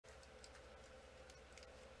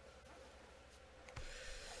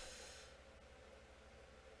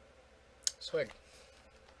Swag.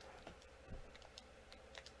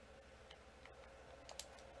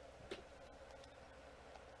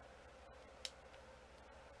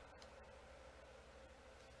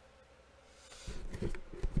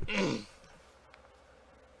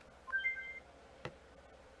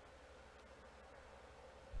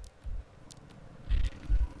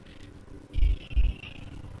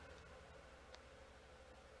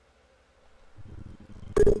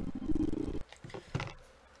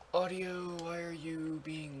 Audio, why are you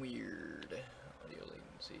being weird? Audio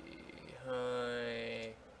latency.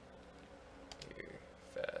 Hi. Here,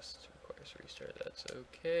 fast. Requires restart. That's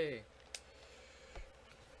okay.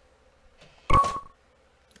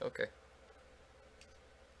 Okay.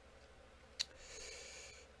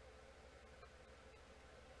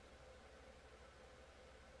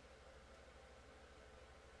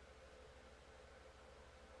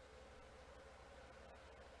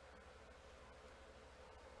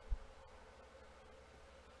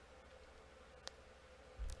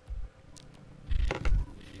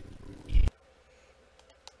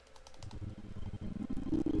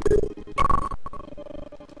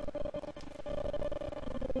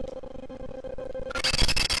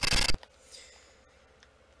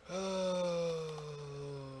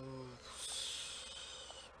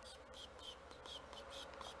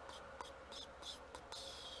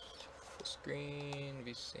 Screen,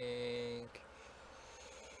 VSync.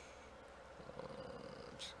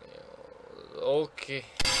 Okay.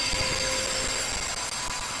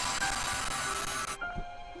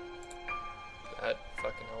 That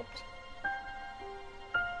fucking helped.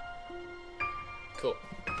 Cool.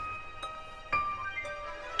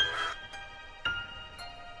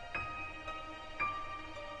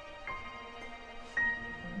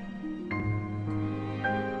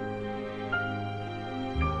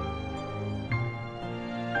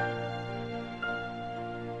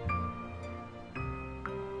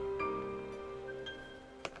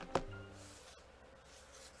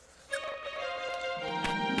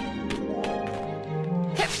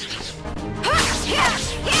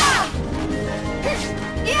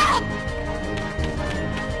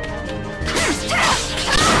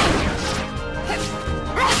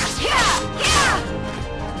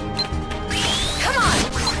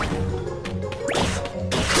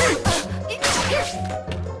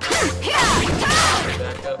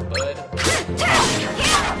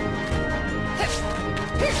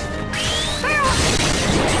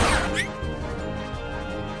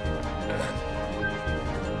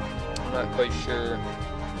 Not quite sure.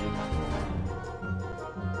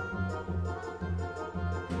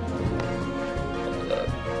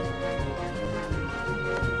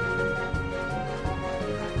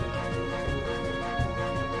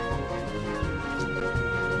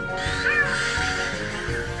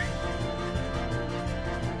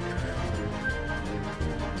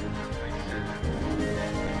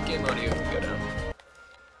 Game audio can go down.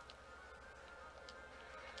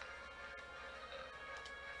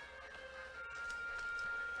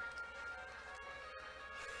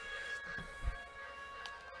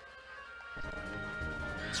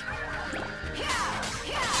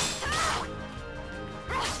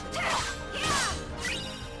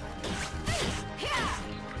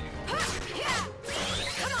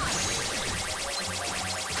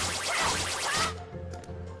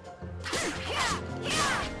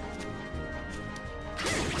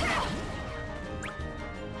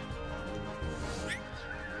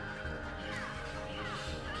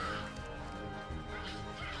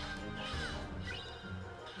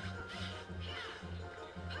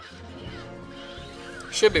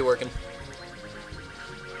 Should be working.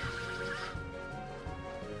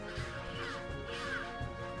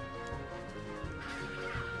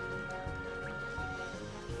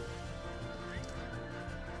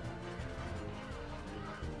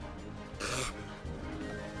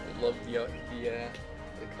 Love the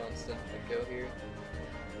constant echo here.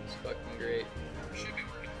 It's fucking great. Should be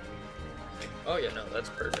working. Oh yeah, no, that's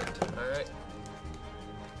perfect. All right.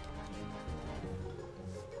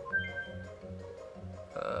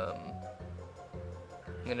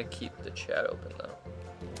 I'm gonna keep the chat open though.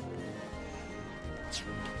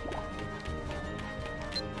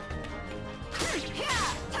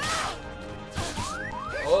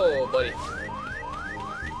 Oh, buddy.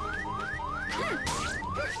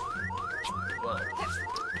 Well,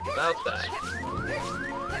 about that.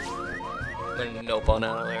 I'm gonna nope on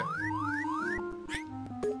out of there.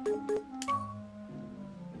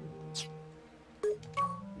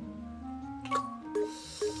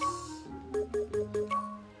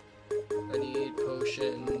 I need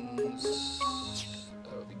potions.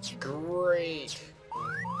 That would be great.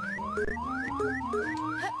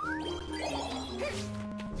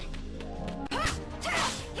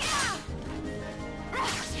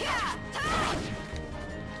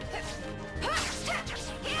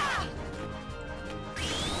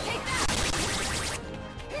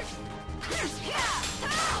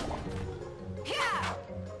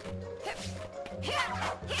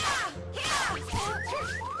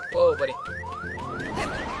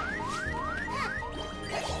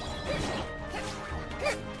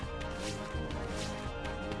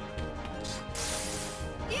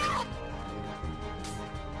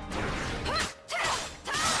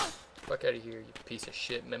 out of here, you piece of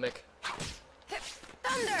shit mimic.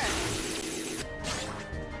 Thunder!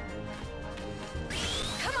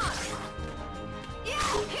 Come on!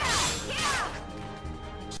 Yeah! Yeah! Yeah!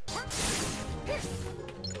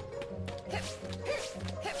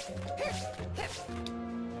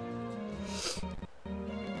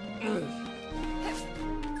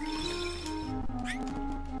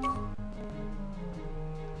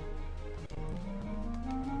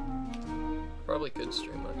 Probably could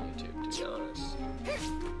stream on YouTube, to be honest.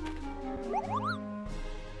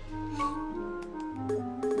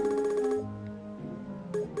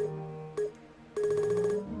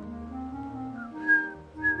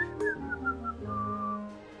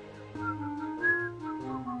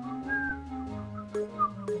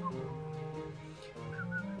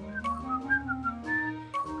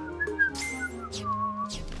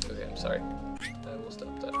 Okay, I'm sorry. I will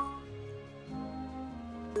stop that.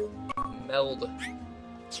 Meld.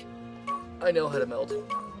 I know how to meld.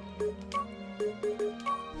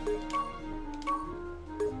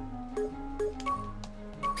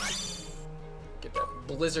 Get that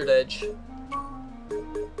blizzard edge.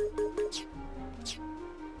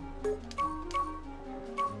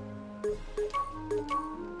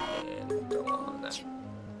 And go on that.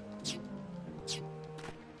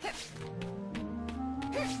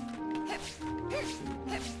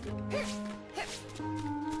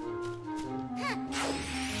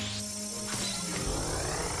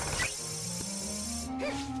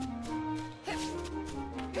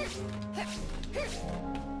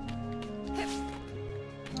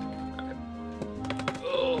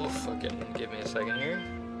 Oh, fucking give me a second here.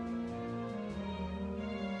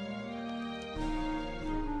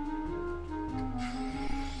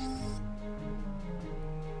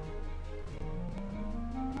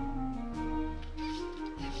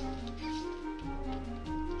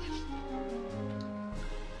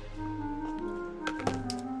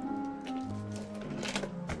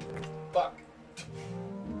 Fuck.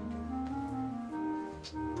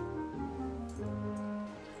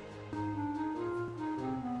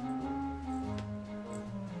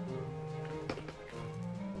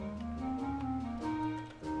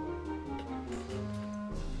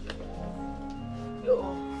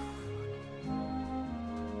 Oh.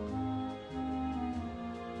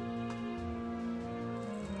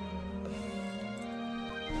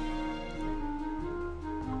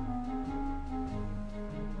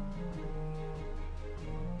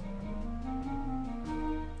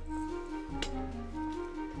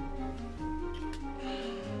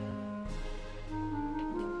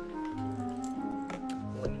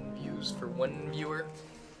 One views for one viewer.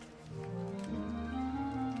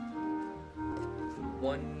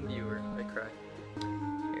 One viewer. I cry.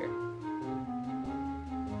 Here.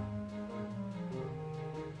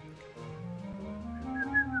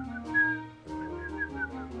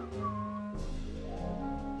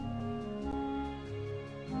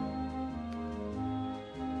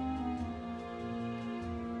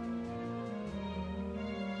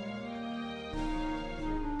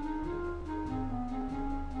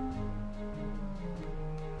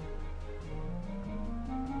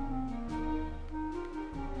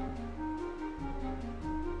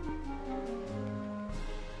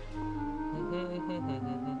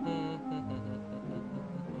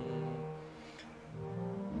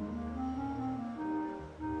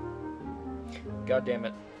 God damn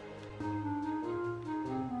it.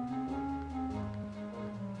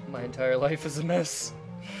 My entire life is a mess.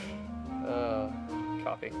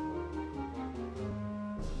 Copy.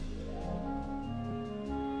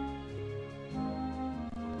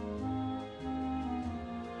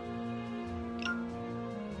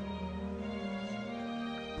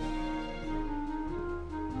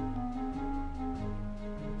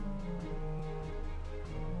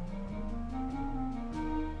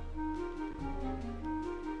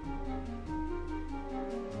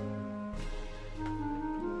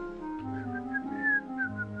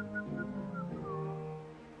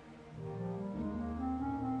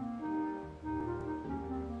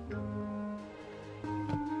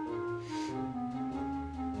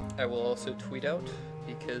 I will also tweet out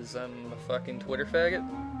because I'm a fucking Twitter faggot.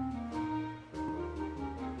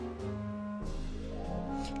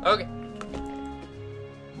 Okay.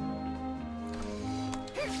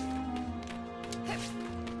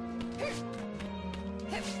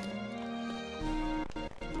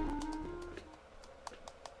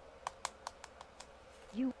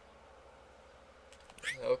 You.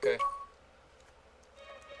 Okay.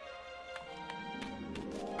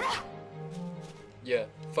 Yeah,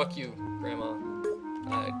 fuck you, Grandma.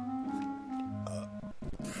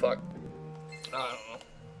 Fuck. I don't know.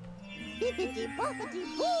 Bippity boppity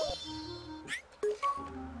boo.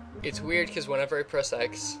 It's weird because whenever I press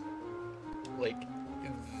X, like,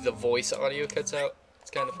 the voice audio cuts out.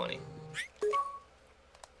 It's kind of funny.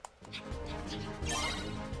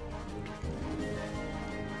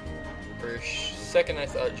 For a second I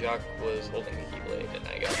thought Jacques was holding the Keyblade, and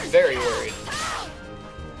I got very worried.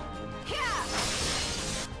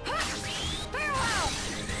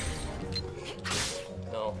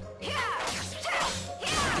 No.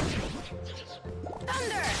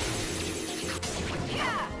 Thunder!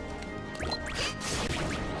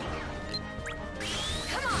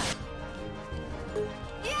 Come on!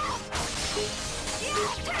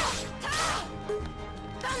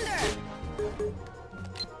 Thunder!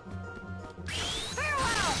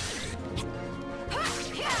 Farewell!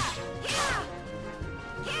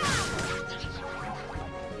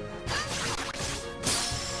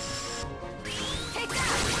 Take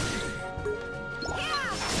that!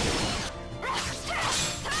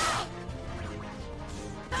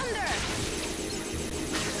 Thunder!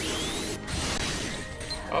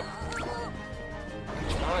 Up.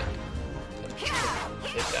 Not.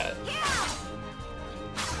 Hit that.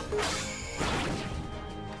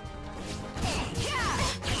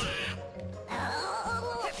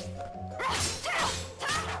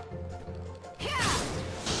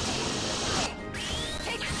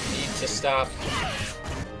 Need to stop.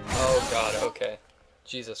 Oh god, okay.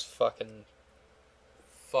 Jesus fucking.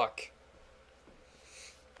 Fuck.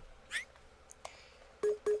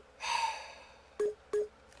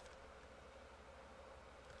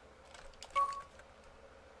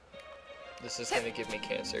 This is gonna give me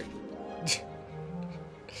cancer.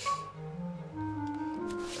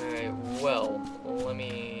 Alright, well, let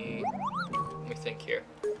me think here.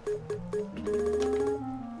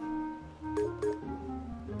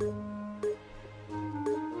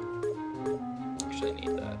 Actually, I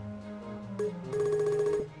need that.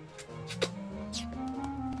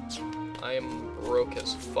 I am broke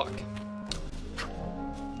as fuck.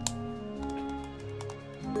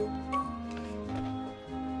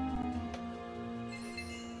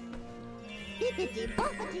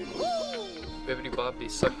 Bibbidi Bobbidi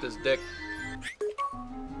sucked his dick.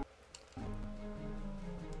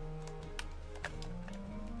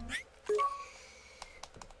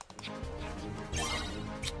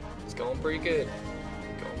 It's going pretty good.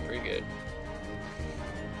 Going pretty good.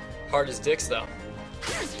 Hard as dicks though.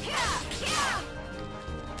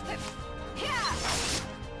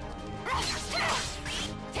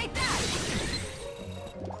 Take that!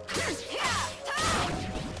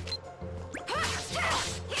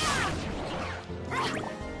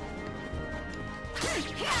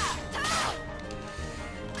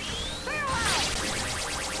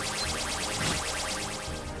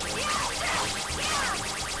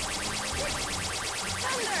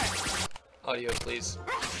 Audio, please.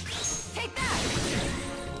 Take that!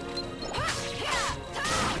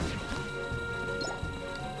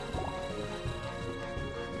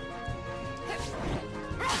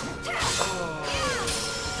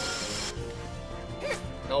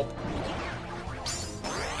 Nope.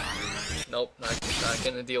 Nope, not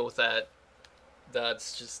gonna deal with that.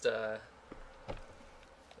 That's just,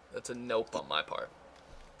 that's a nope on my part.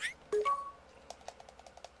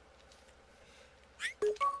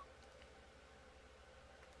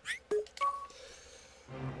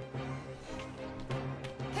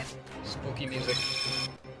 Spooky music.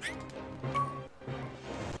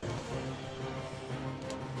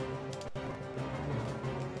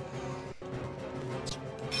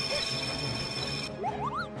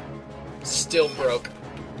 Still broke.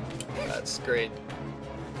 That's great.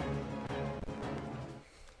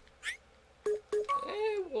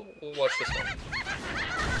 We'll watch this one.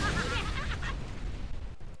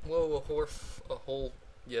 Whoa, a whore, a whole,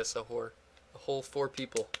 yes, a whore. A whole 4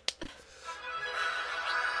 people.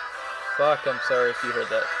 Fuck, I'm sorry if you heard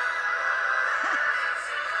that.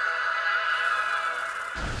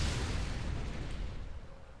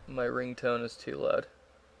 My ringtone is too loud.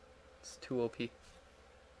 It's too OP.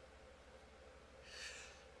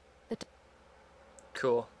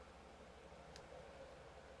 Cool.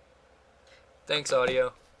 Thanks,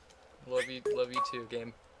 audio. Love you too,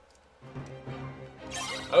 game.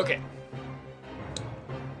 Okay.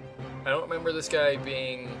 I don't remember this guy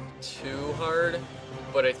being too hard,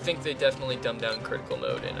 but I think they definitely dumbed down critical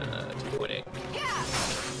mode in 2.8.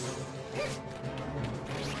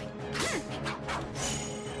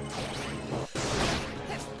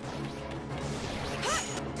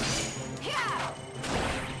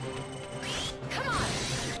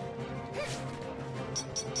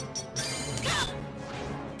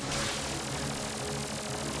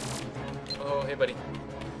 Oh, hey, buddy.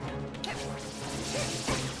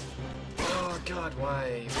 Oh, God,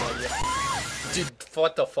 Why? Dude,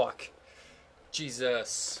 what the fuck?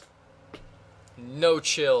 Jesus. No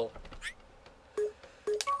chill.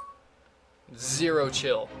 Zero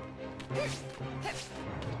chill.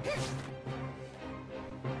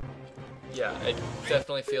 Yeah, I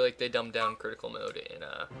definitely feel like they dumbed down critical mode in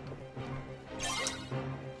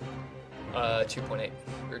 2.8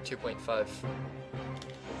 or 2.5.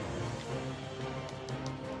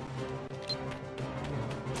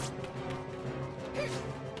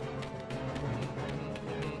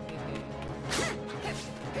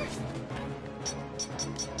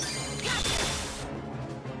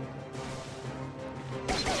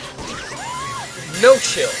 No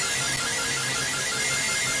chill.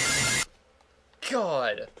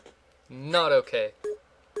 God. Not okay.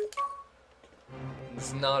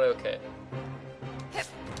 It's not okay.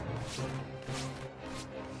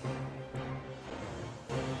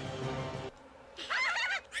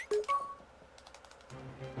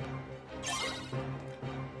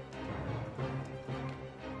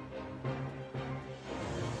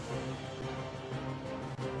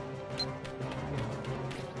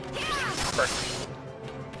 Perfect.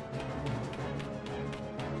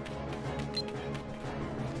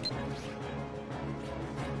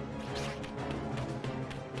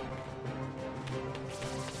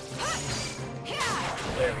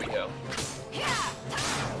 There we go.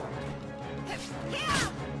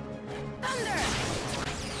 Thunder!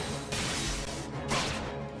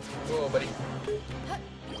 Whoa, buddy.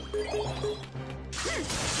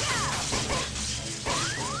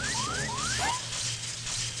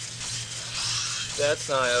 That's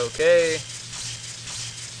not okay.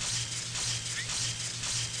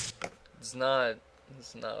 It's not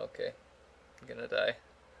okay. I'm gonna die.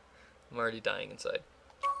 I'm already dying inside.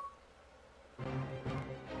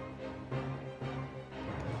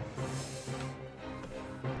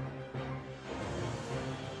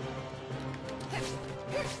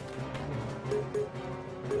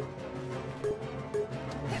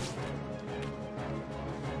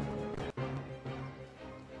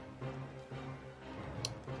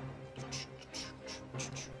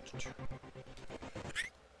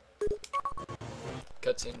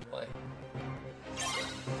 Cutscene, why?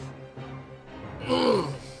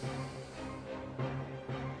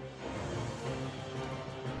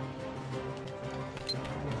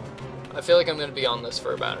 I feel like I'm gonna be on this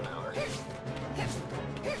for about an hour.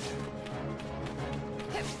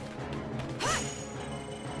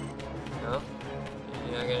 No?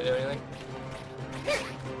 You're not gonna do anything?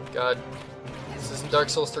 God. This isn't Dark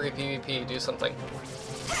Souls 3 PvP, do something.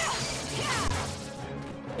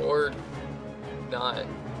 Or not.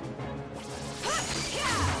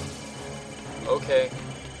 Okay.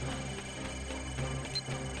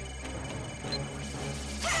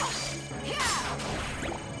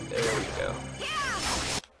 There we go.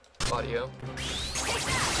 Audio.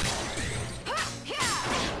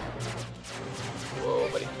 Whoa,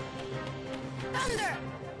 buddy. Thunder!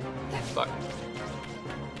 Fuck.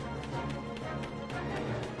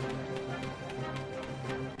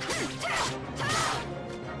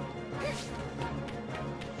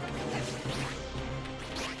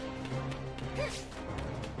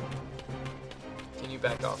 Can you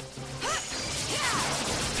back off?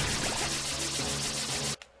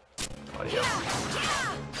 Audio.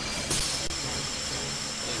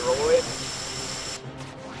 Need to roll away?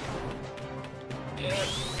 Yeah.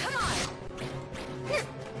 Come on!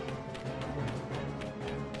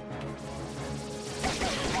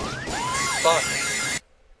 Fuck.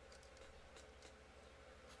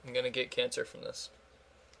 I'm gonna get cancer from this.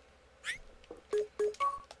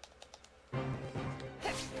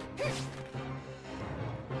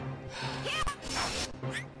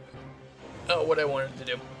 Oh, what I wanted to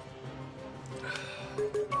do.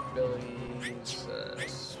 Abilities,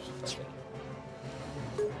 fucking.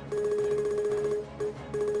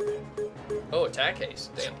 Oh, attack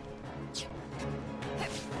haste, damn.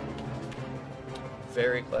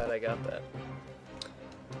 Very glad I got that.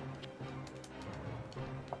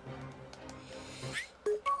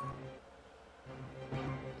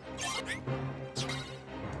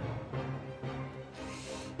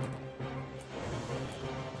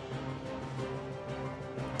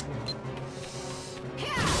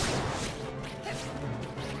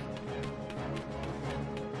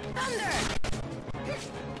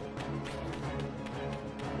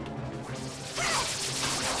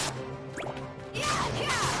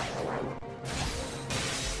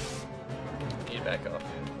 Need to back off.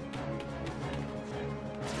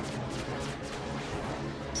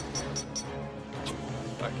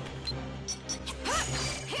 Fuck.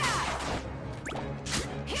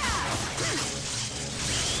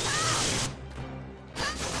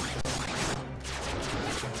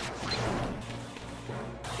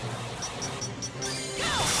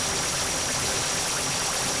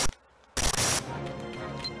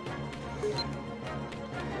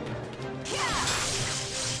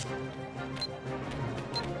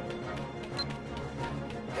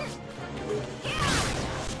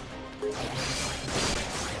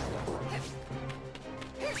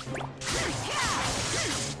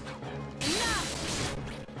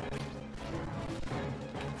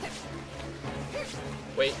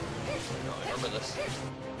 Wait. No, I remember this.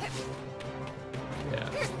 Yeah.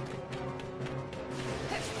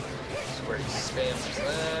 This is where he spams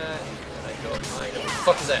that. And I go behind him. What the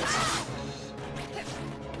fuck is that?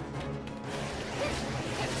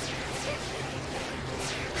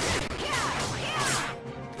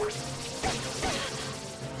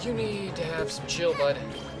 You need to have some chill, bud.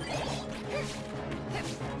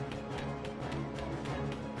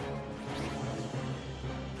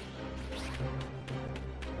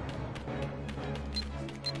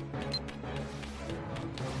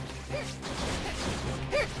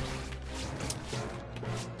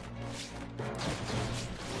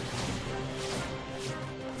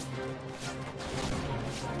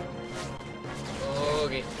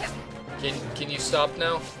 Okay. Can you stop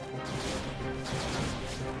now?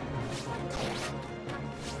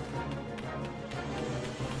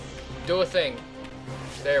 Do a thing.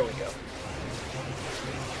 There we go.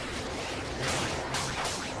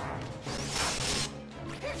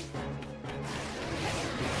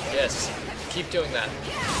 Yes. Keep doing that.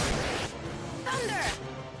 Thunder!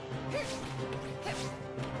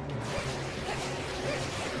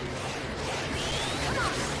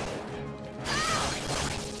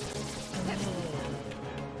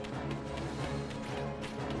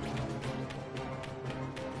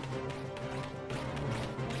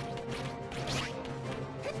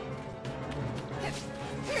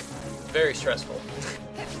 Very stressful.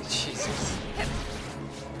 Jesus.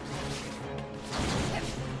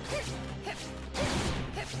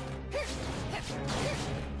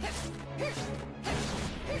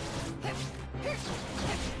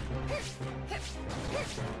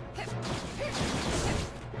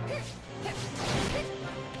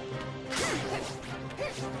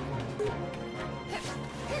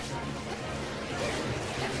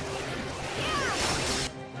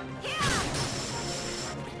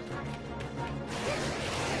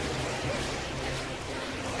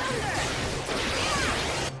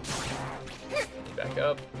 Back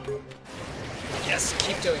up. Yes,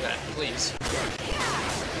 keep doing that, please.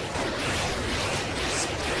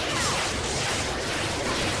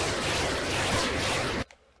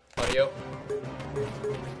 Audio.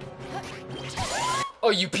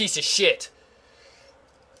 Oh, you piece of shit!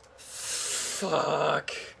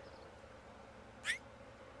 Fuck.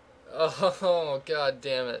 Oh, god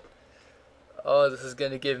damn it. Oh, this is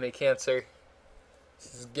gonna give me cancer.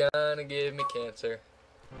 This is gonna give me cancer.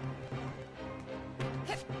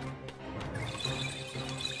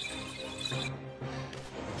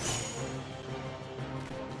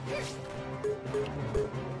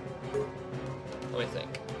 Let me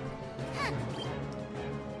think.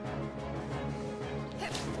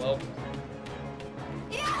 Well,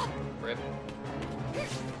 rip.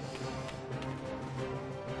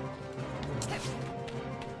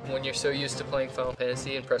 When you're so used to playing Final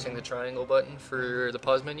Fantasy and pressing the triangle button for the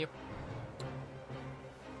pause menu.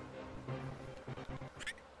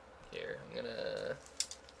 Here, I'm gonna...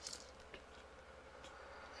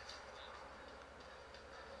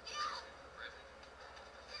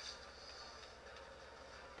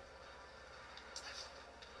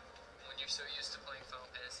 When you're so used to playing Final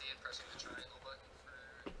Fantasy and pressing the triangle button for...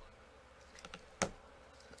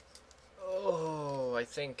 Oh, I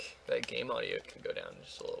think that game audio can go down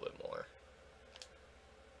just a little bit more.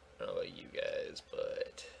 I don't know about you guys,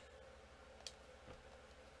 but...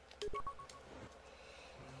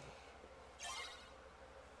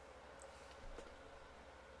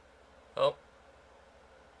 Oh.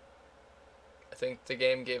 I think the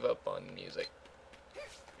game gave up on music.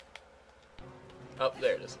 Oh,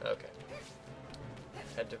 there it is. Okay.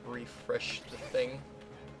 Had to refresh the thing.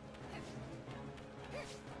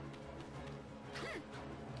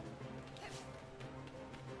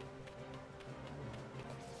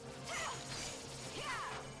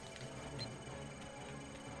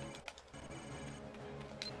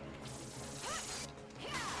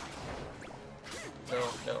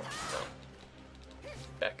 No.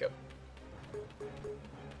 Back up.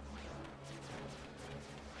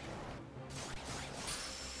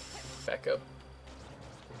 Back up.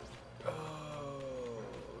 Oh,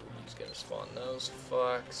 he's gonna spawn those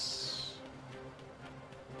fucks.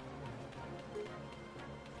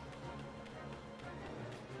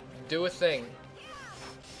 Do a thing.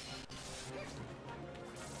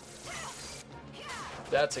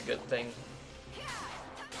 That's a good thing.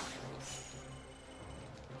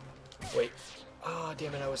 Wait. Oh,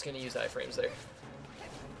 damn it, I was gonna use iframes there.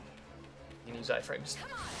 You can use iframes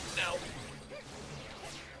now.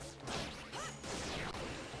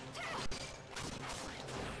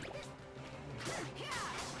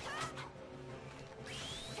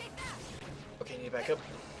 Okay, need to back up.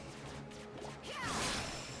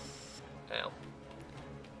 Ow.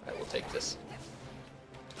 I will take this.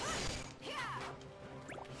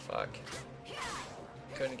 Fuck.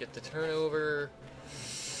 Couldn't get the turnover.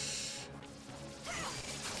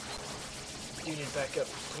 You need backup,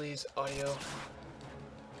 please, audio.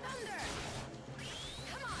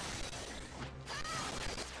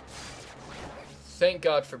 Thank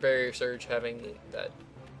God for Barrier Surge having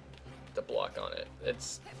the block on it.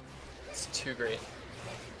 It's too great.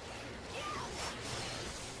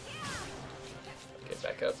 Okay,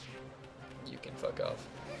 back up. You can fuck off.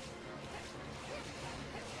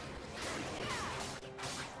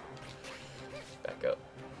 Back up.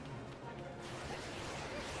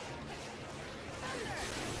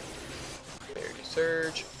 Barrier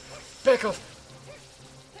Surge. Back off!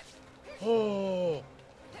 Oh!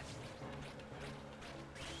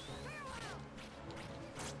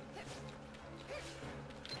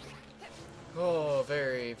 Oh,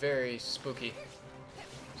 very, very spooky.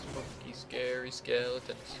 Spooky, scary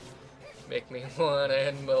skeletons. Make me want to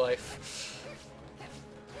end my life.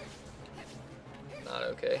 Not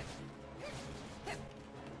okay.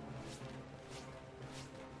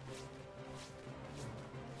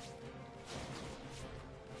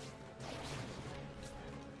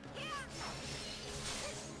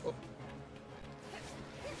 Oh.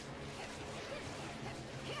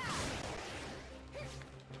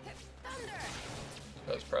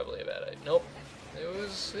 That was probably a bad idea. Nope. It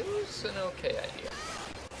was an okay idea.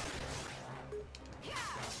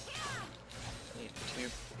 I need to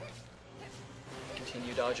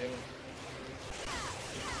continue dodging.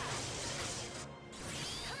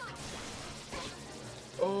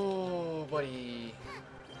 Oh, buddy.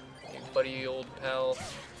 Hey, buddy, old pal.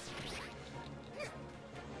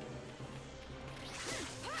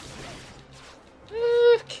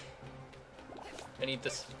 I need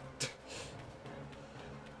this.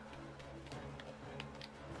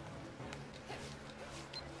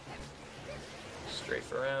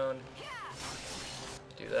 Strafe around.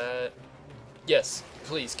 Do that. Yes,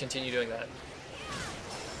 please continue doing that.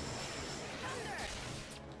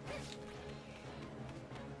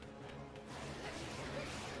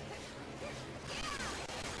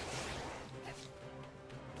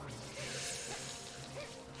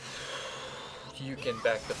 You can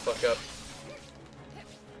back the fuck up.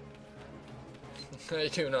 I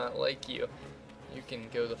do not like you. You can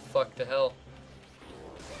go the fuck to hell.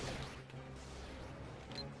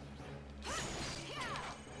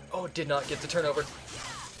 Oh, did not get the turnover.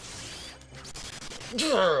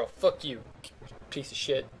 Oh, fuck you, piece of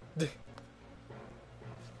shit.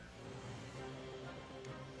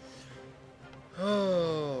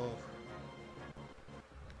 Oh.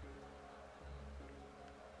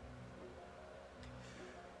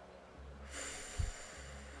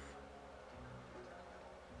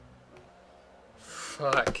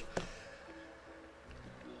 Fuck.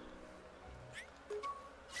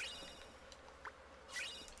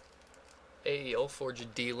 Hey, I'll forge a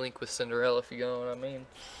D-Link with Cinderella if you know what I mean.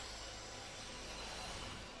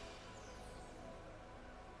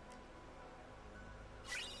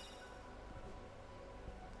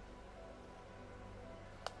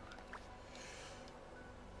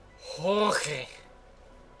 Okay.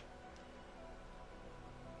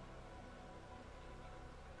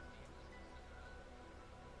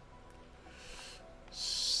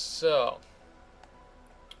 So.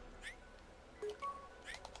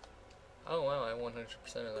 Oh wow, I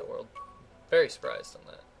 100% in that world. Very surprised on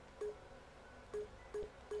that.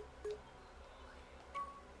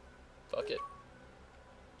 Fuck it.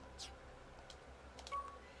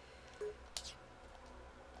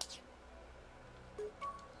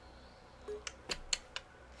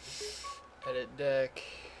 Edit deck.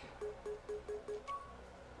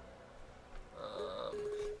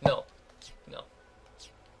 No. No.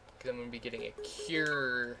 Because I'm going to be getting a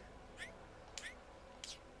cure.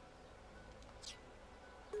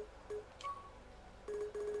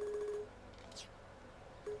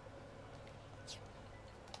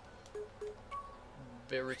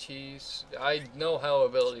 Abilities. I know how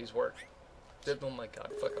abilities work. Oh my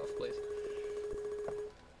god, fuck off, please.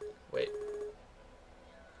 Wait.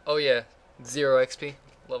 Oh yeah, 0 XP,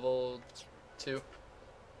 level 2.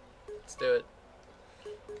 Let's do it.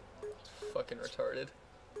 It's fucking retarded.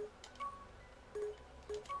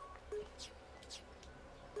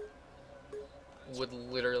 Would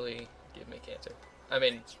literally give me cancer. I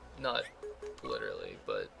mean, not literally,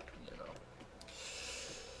 but you know.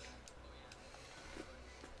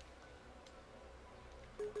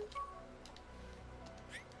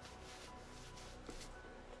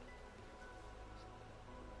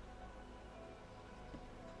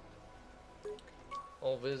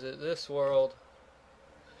 I'll visit this world.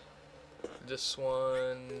 This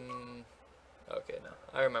one... Okay, no.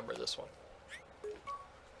 I remember this one.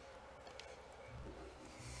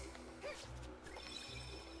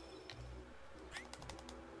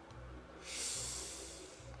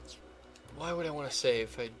 Why would I want to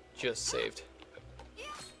save? I just saved.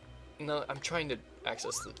 No, I'm trying to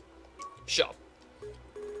access the shop.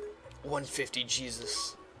 150,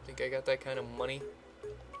 Jesus. Think I got that kind of money?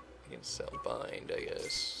 I can sell bind, I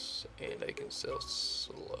guess. And I can sell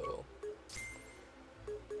slow.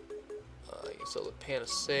 I can sell the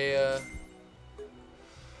panacea.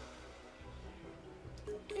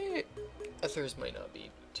 Ethers might not be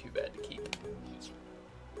too bad to keep.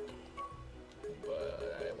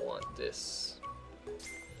 But I want this.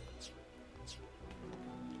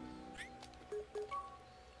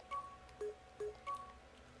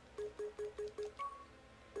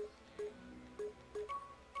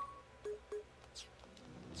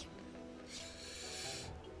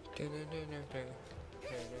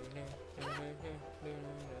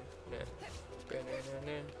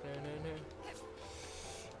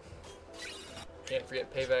 Can't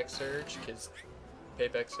forget Payback Surge, because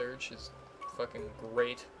Payback Surge is fucking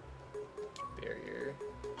great. Barrier.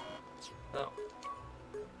 Oh.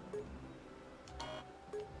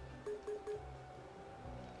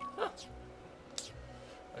 Huh.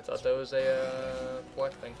 I thought that was a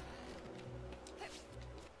black thing.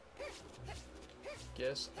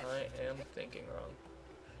 Guess I am thinking wrong.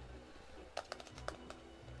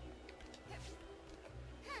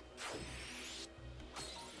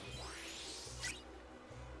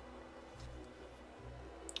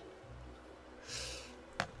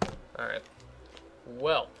 Alright.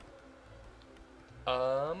 Well.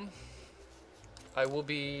 I will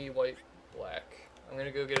be white black. I'm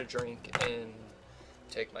gonna go get a drink and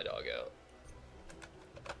take my dog out.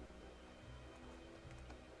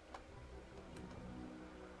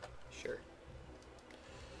 Sure.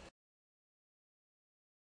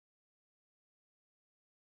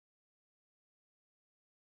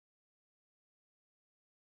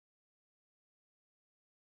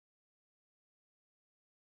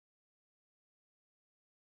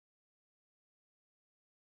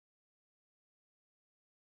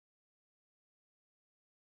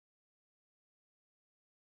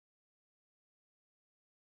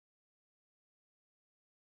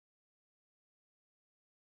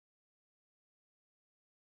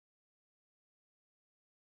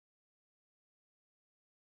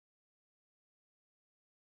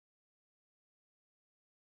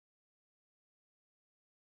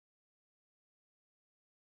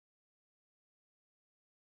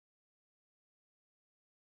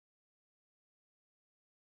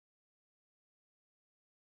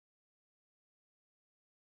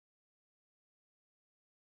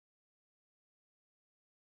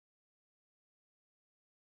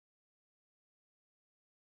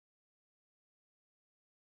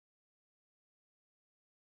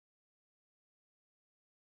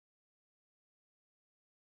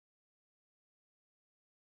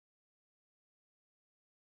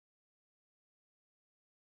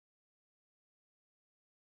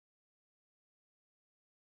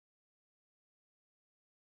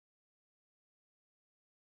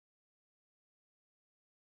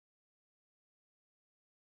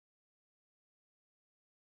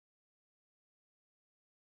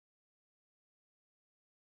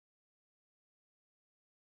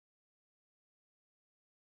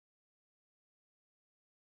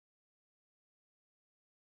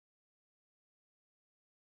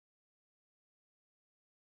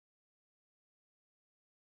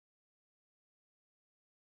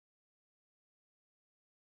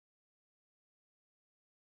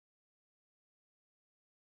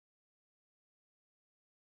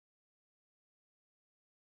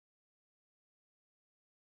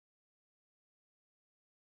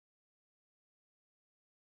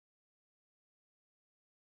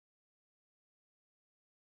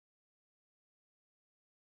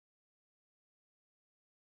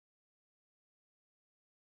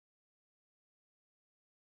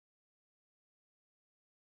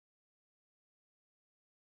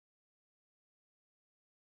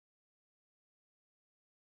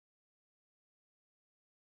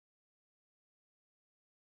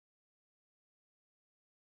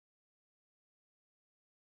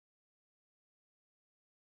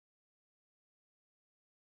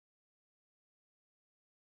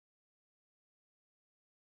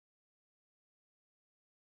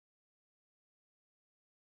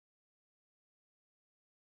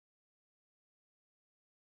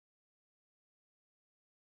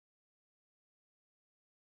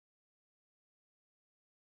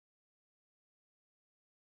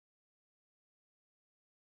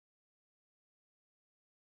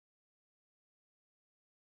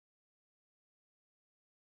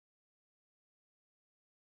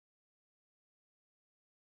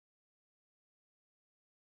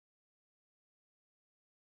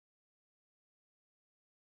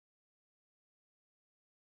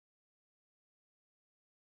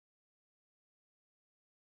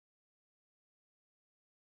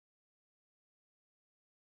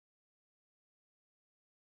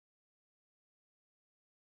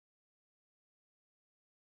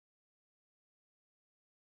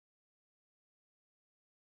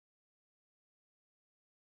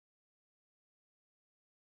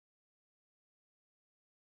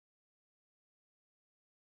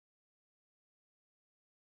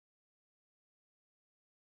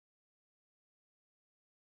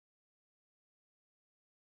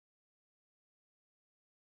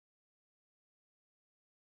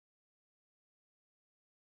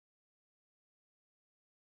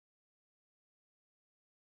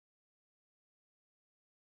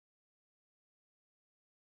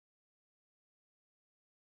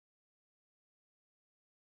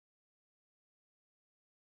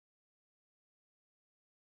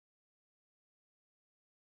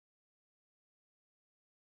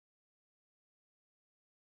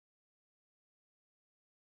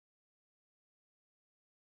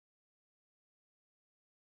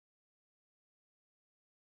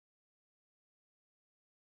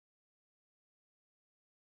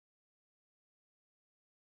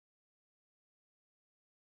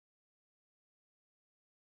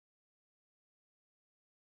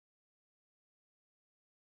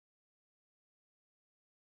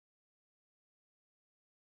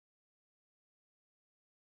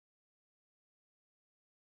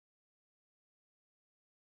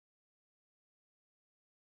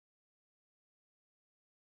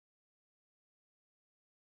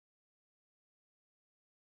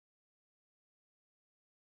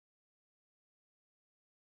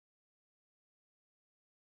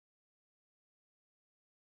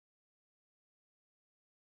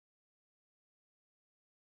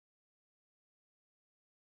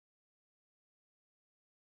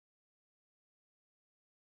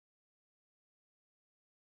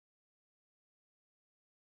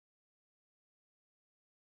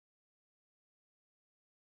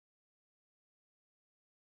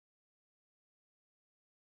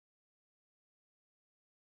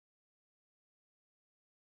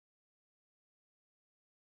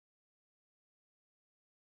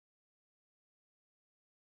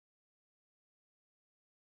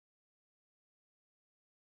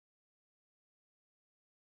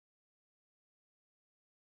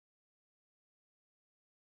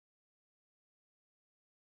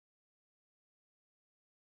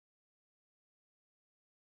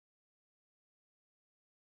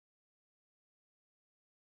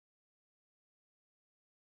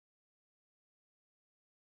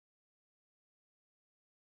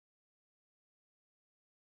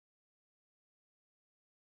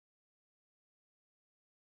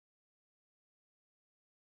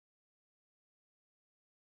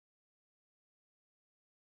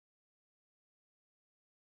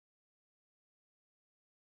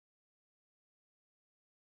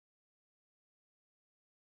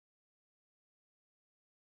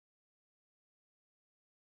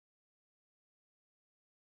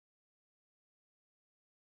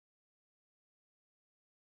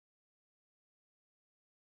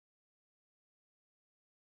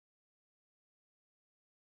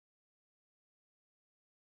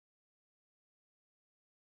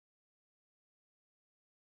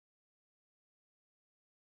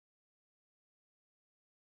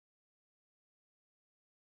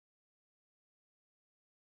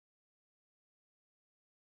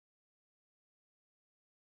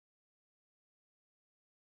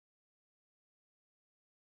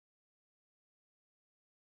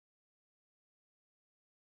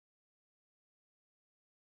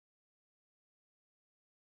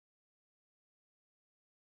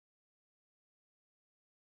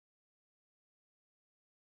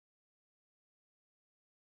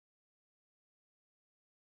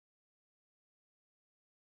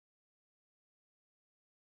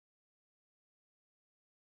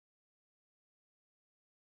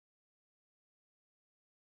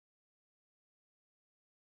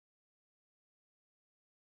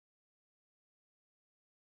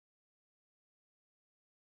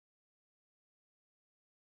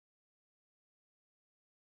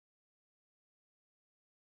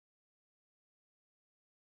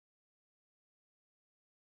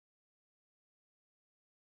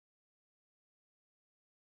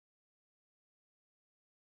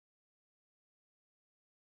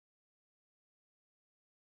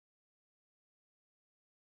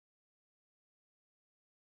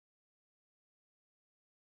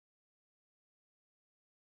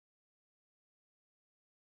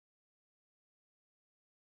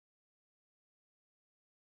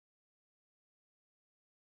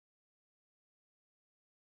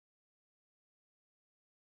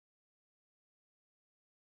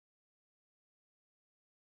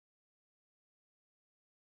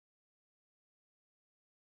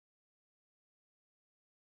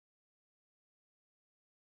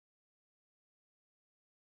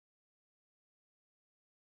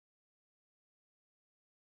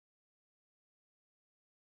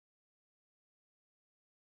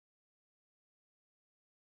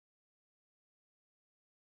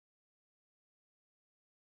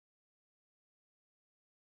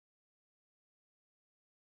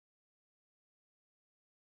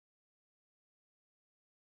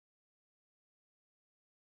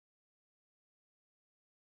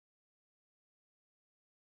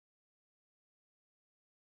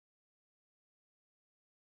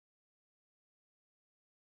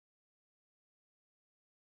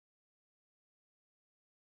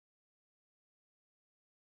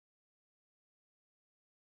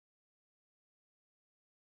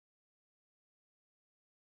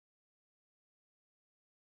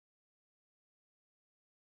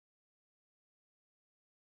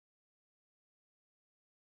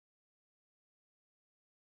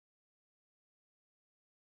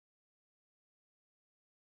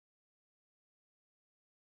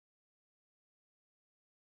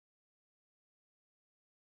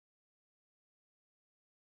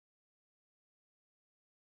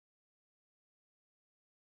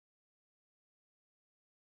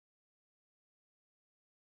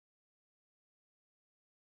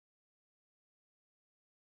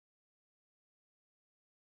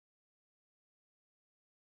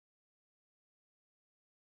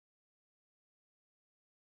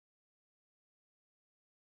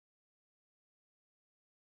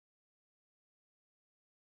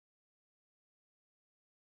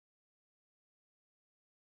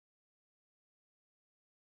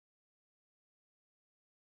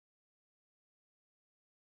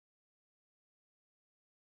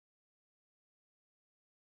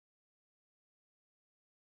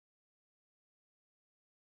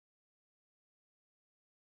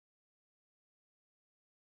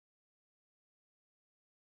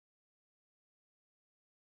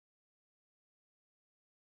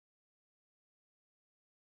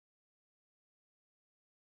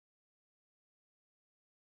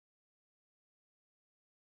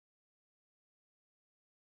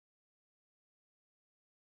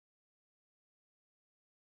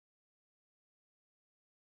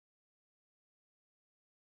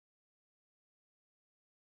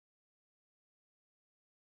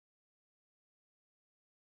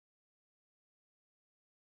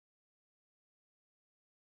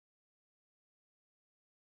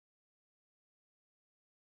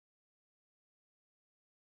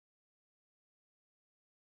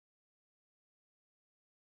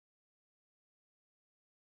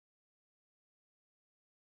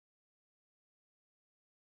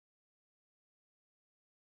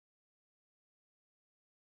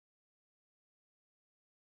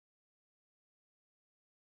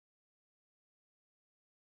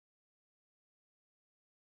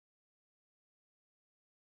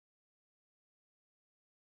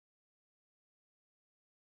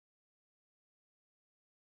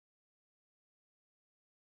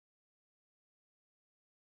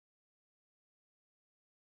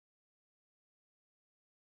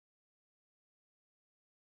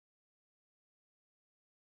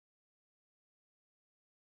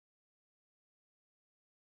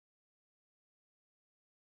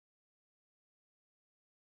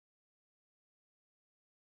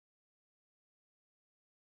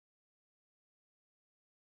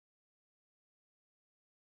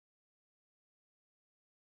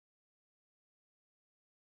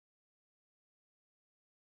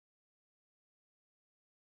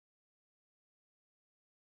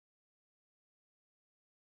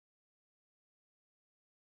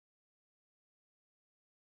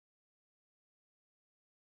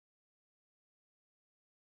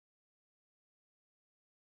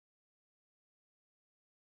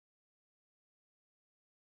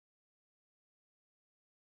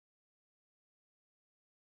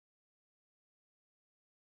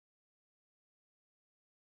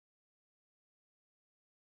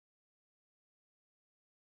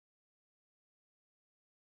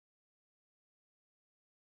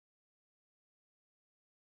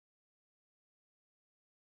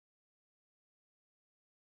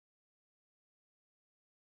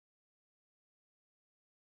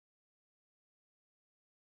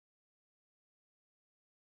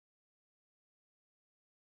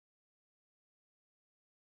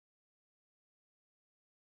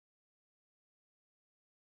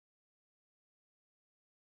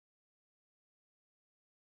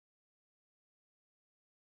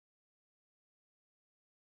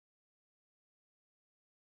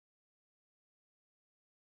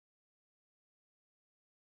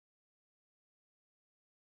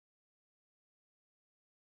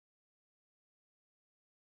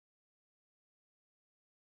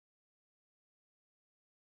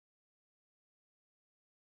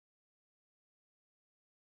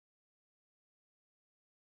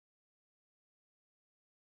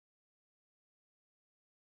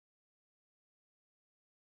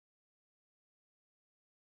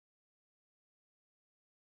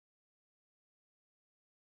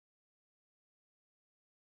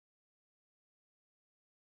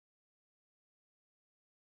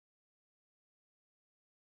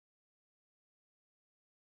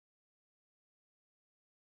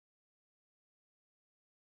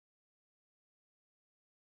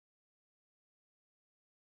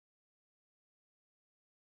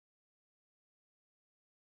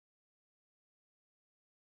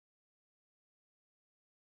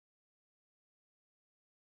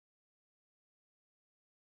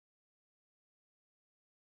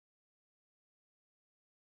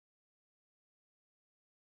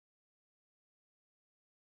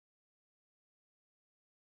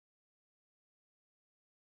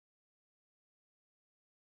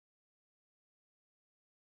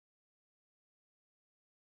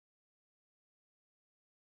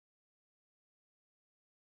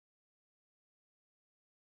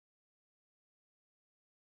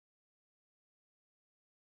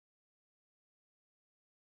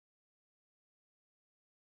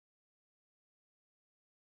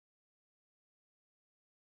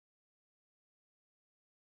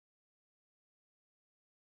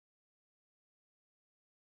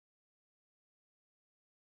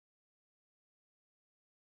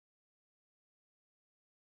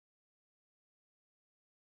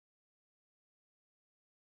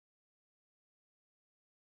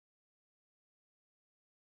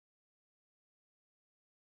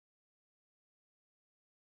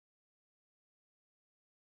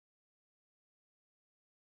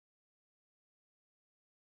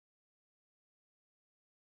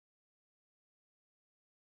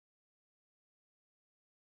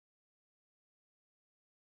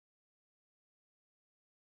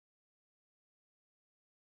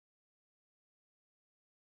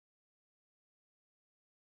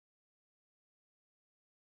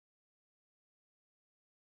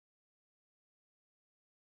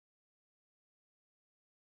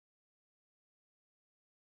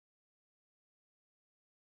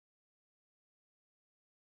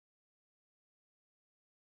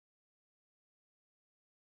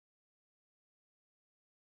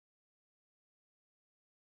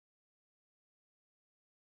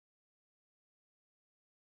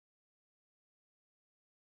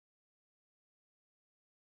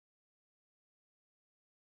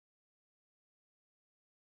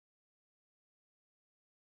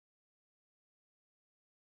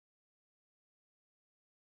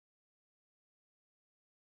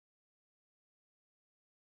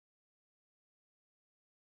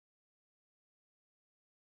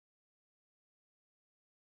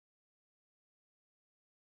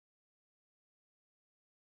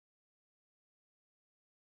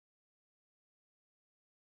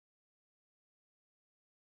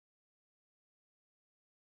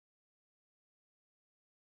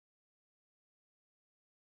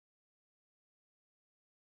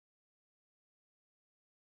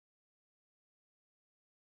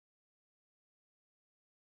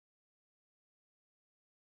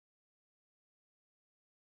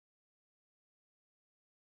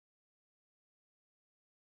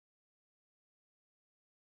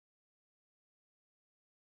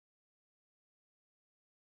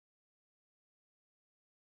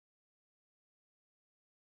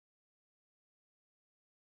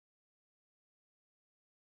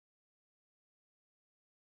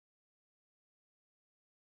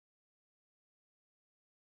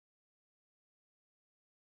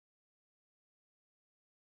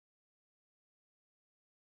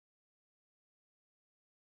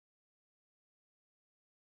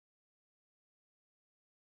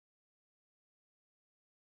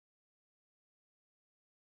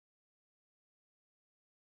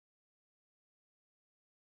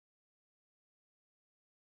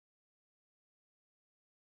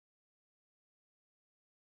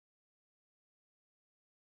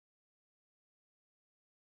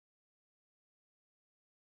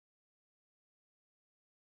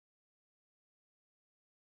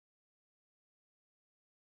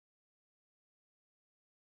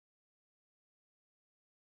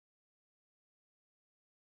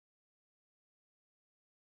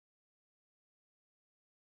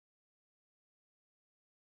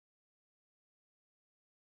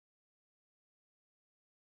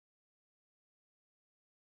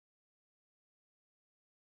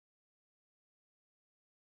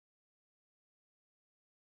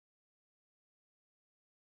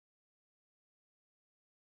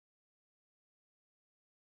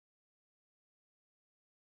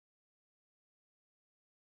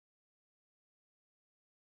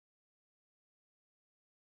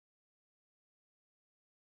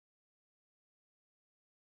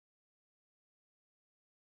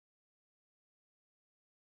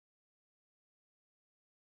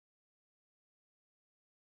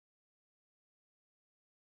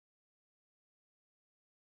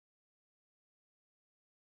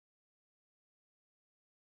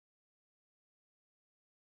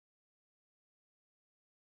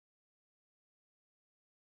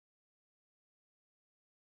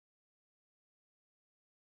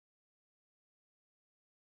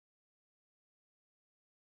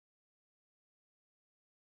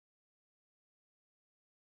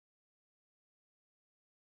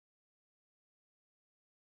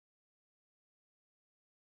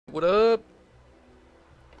 What up?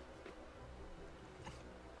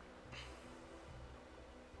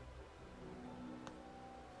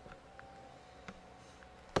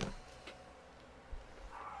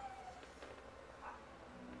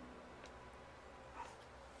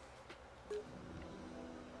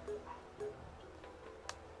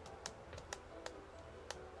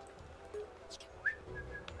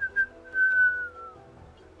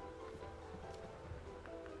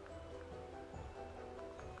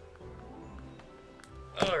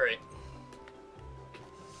 All right.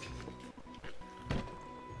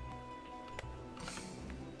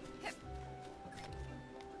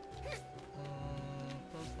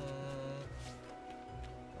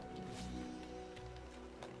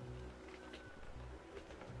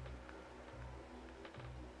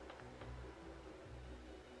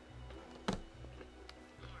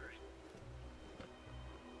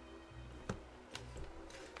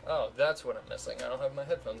 Oh, that's what I'm missing. I don't have my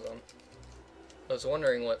headphones on. I was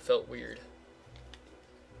wondering what felt weird.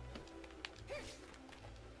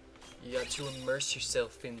 You got to immerse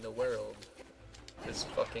yourself in the world. This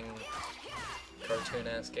fucking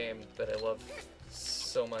cartoon-ass game that I love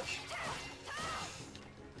so much.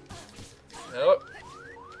 Oh!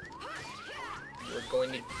 You're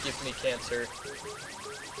going to give me cancer.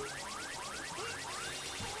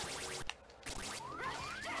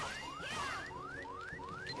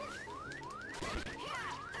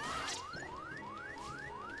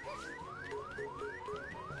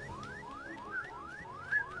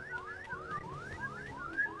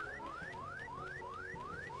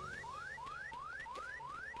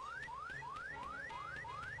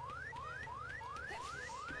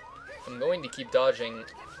 I'm going to keep dodging.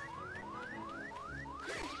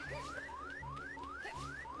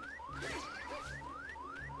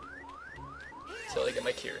 Until I get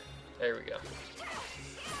my cure. There we go.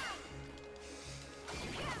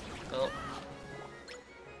 Oh.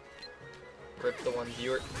 Rip the one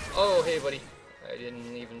viewer. Oh, hey, buddy. I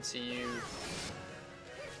didn't even see you.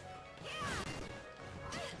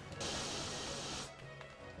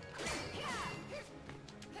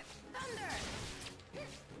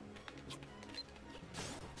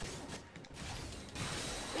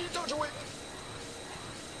 Dodge away!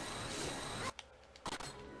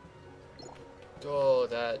 Oh,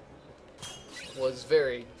 that was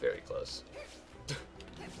very, very close.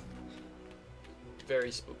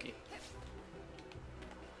 Very spooky.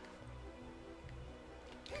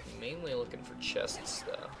 Mainly looking for chests,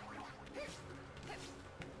 though.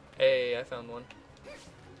 Hey, I found one.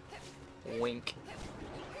 Wink.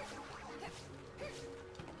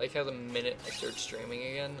 Like how the minute I start streaming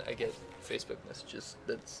again, I get Facebook messages.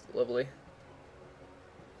 That's lovely.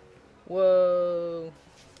 Whoa.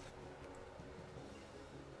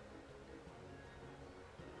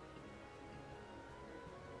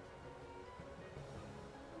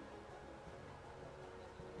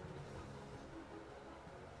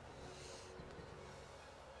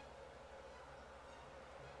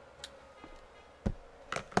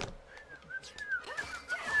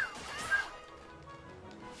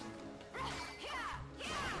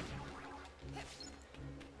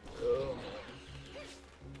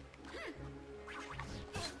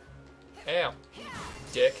 Ow,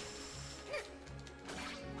 dick.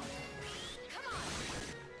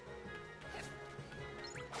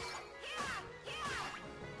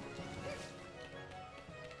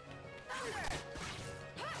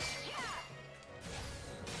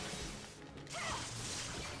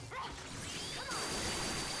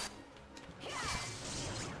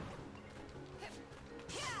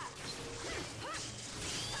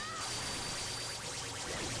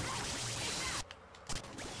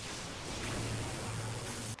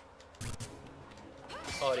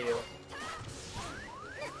 Audio.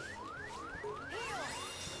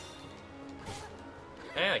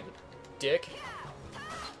 Ah, you dick.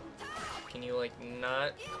 Can you, like,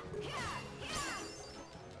 not?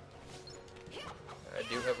 I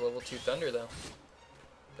do have level 2 thunder, though.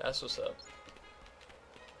 That's what's up.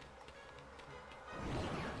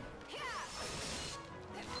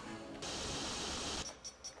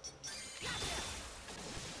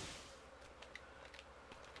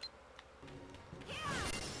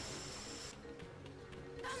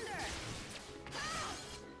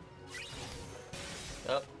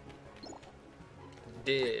 Up.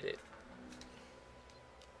 Did it.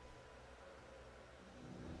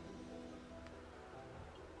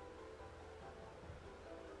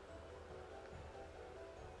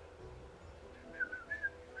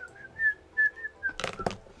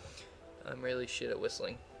 I'm really shit at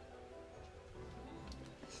whistling.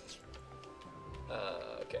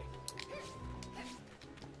 Okay.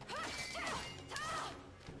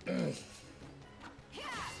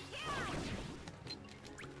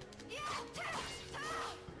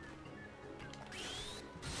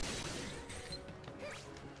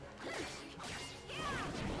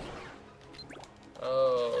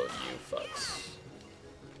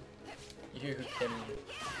 You can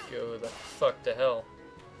go the fuck to hell.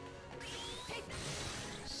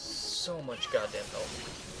 So much goddamn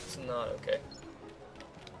health. It's not okay.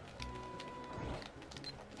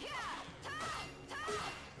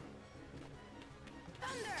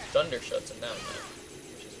 Thunder shuts him down now,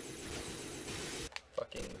 which is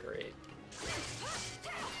fucking great.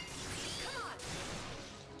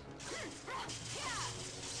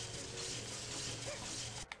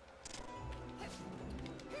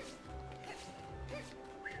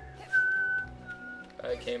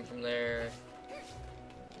 I came from there.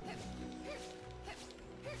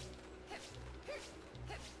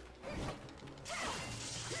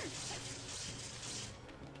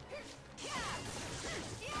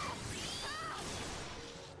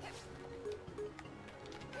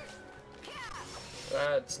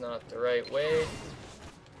 That's not the right way.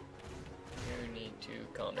 You need to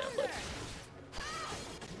calm down, bud.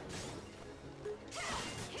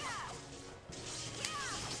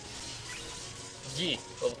 Yee,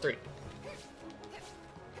 level 3.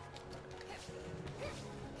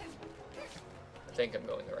 I think I'm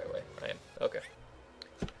going the right way. I am. Okay.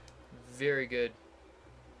 Very good.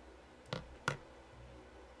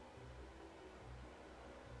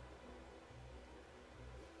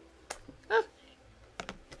 Ah!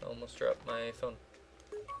 Almost dropped my phone.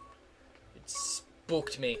 It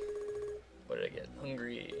spooked me. What did I get?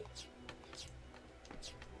 Hungry.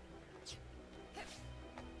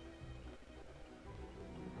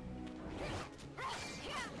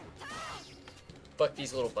 Fuck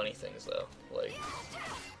these little bunny things though. Like,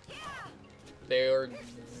 they are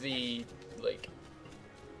the, like,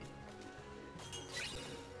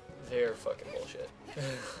 they're fucking bullshit.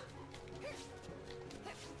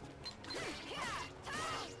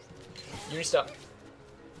 You need to stop.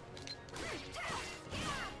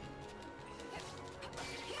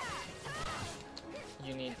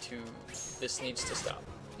 You need to, this needs to stop.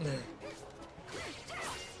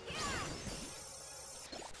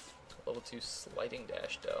 Level 2 sliding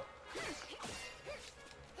dash though.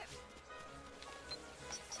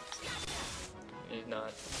 Need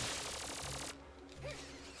not.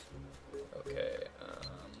 Okay,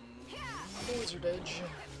 Wizard Edge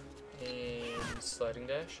and sliding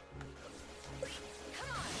dash.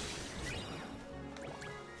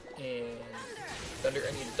 And Thunder,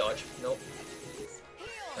 I need to dodge. Nope.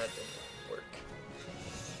 That didn't work.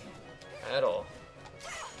 At all.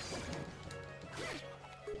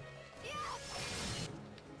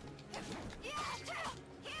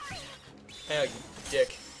 Ah, you dick.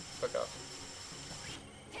 Fuck off.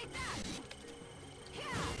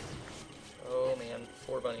 Oh man,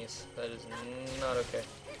 4 bunnies. That is not okay.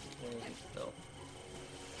 No.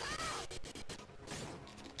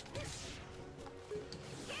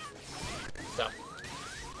 Stop.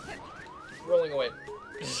 Rolling away.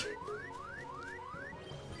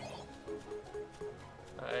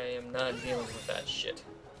 I am not dealing with that shit.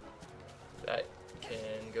 That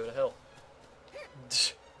can go to hell.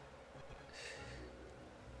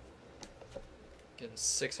 Getting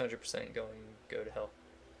 600% go to hell.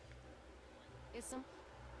 Is some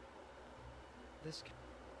this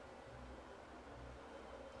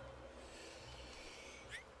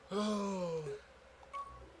Oh,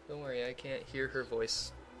 don't worry, I can't hear her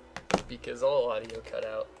voice because all audio cut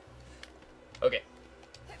out. Okay,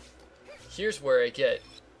 here's where I get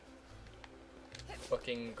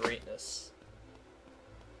fucking greatness.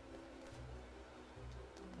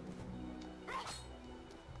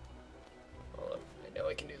 Hold up, I know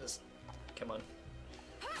I can do this. Come on.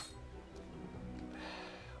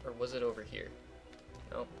 Or was it over here?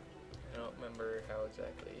 Nope, I don't remember how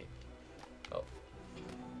exactly. Oh.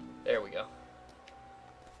 There we go.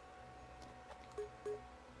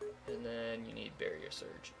 And then you need barrier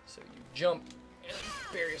surge. So you jump and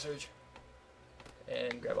barrier surge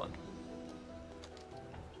and grab on.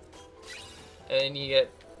 And you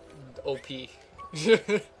get OP.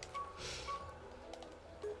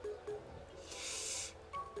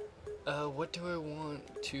 What do I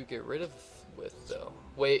want to get rid of with though?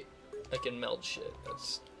 Wait, I can meld shit.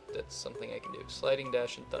 That's something I can do. Sliding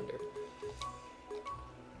dash and thunder.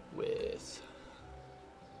 With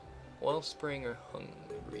Wellspring or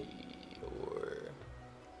Hungry or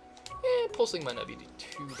Pulsing might not be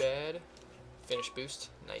too bad. Finish boost,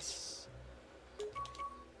 nice.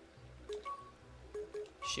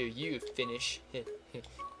 Show you finish. No,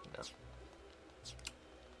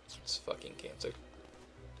 it's fucking cancer.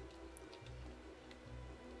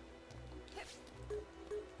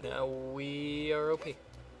 Now we are OP,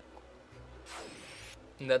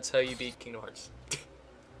 and that's how you beat Kingdom Hearts.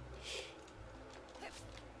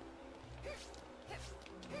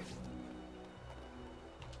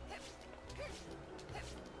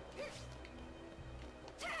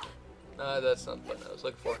 That's not the button I was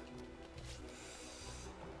looking for.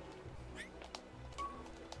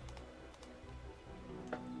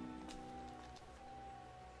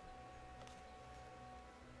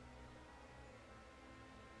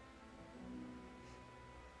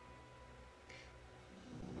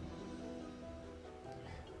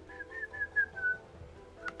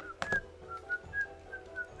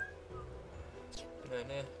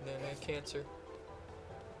 Nah, cancer.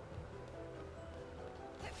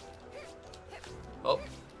 Oh,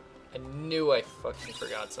 I knew I fucking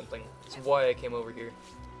forgot something. That's why I came over here.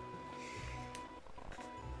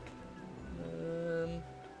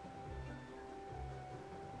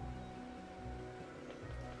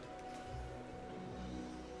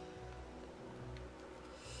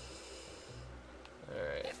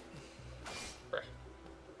 Alright. Bruh.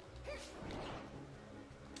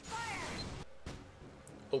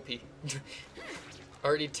 OP.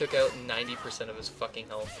 Already took out 90% of his fucking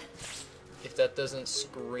health. If that doesn't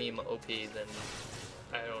scream OP, then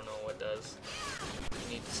I don't know what does.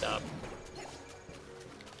 You need to stop.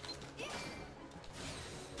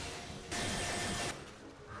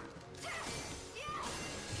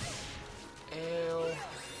 Ow.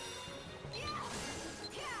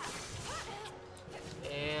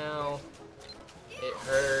 Ow. It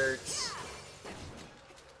hurts.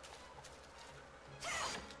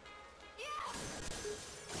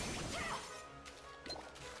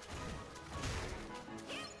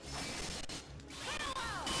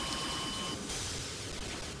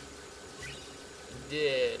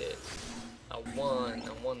 Did it. I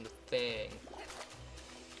won the thing.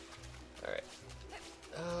 Alright.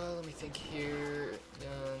 Let me think here.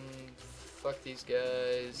 Fuck these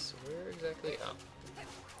guys. Where exactly? Oh.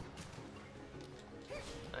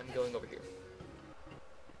 I'm going over here.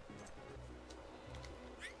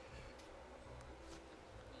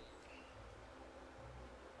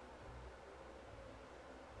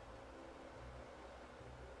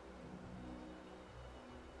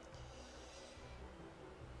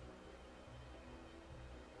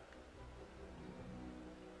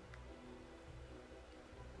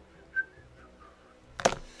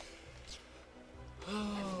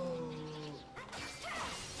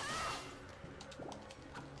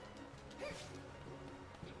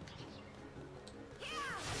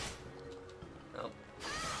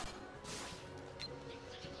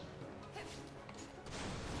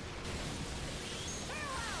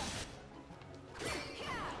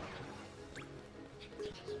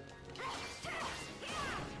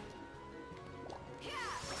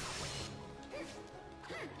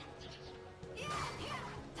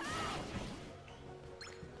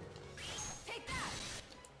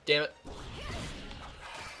 Damn it.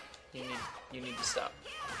 You need to stop.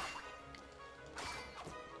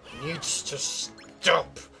 Needs to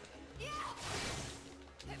stop.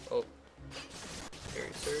 Oh.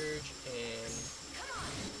 Fairy Surge and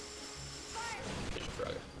Vision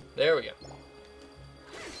Frog. There we go.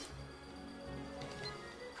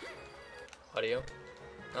 Audio.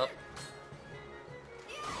 Oh.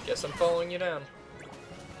 Guess I'm following you down.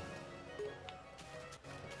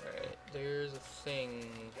 Alright, there's a thing.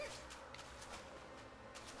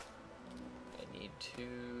 I need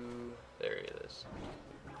to... There it is.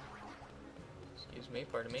 Excuse me,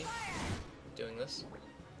 pardon me. Doing this.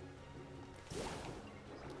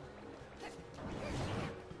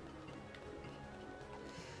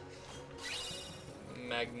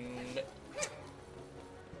 Magnet.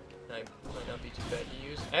 Might not be too bad to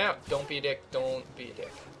use. Ow! Don't be a dick. Don't be a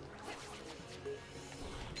dick.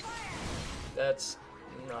 That's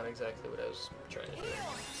not exactly what I was trying to do.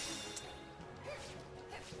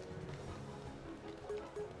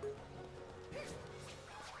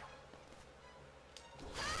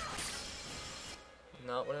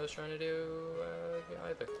 Not what I was trying to do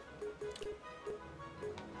either.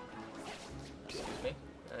 Excuse me.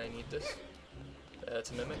 I need this.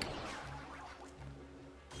 That's a mimic.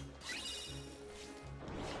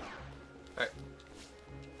 Alright.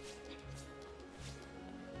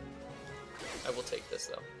 I will take this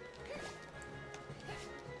though.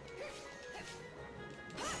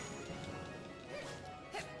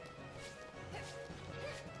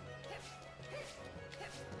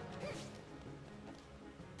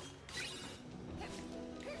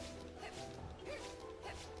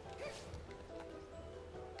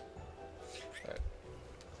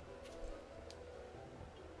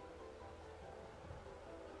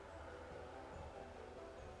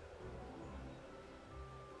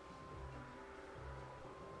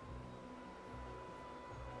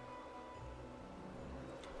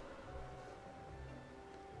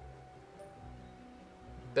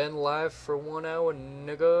 Been live for 1 hour,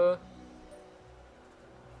 nigga.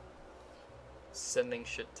 sending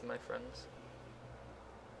shit to my friends.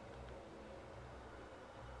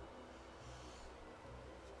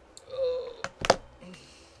 Oh.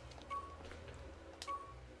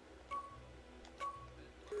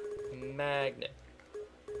 Magnet.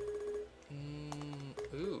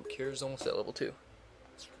 Ooh, Cure's almost at level 2.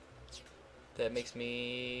 That makes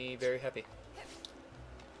me very happy.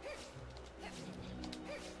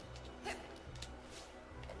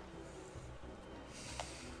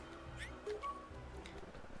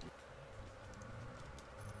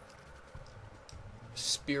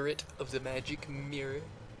 Spirit of the Magic Mirror.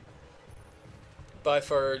 By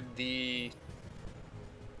far the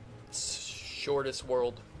shortest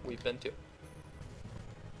world we've been to.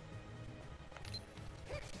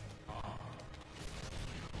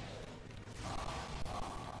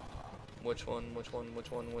 Which one? Which one?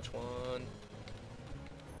 Which one? Which one?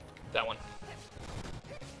 That one.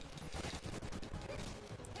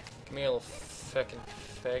 Come here, little fucking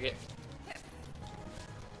faggot.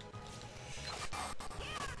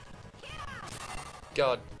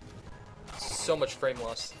 God, so much frame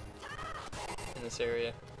loss in this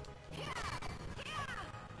area.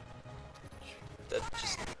 That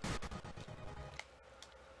just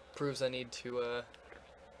proves I need to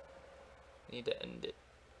end it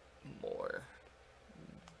more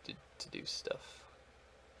to do stuff.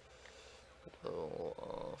 Low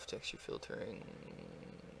off texture filtering.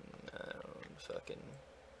 Fucking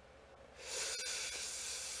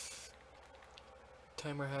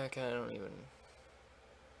timer hack. I don't even.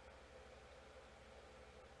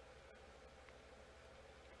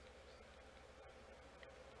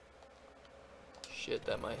 Shit,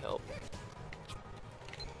 that might help.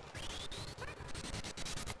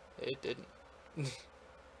 It didn't.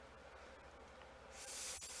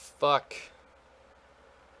 Fuck.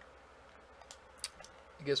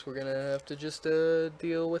 I guess we're gonna have to just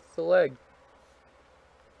deal with the leg.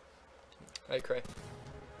 I cry.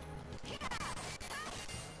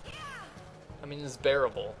 I mean, it's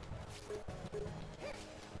bearable.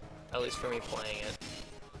 At least for me playing it.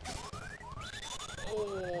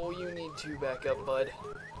 Oh, you need to back up, bud.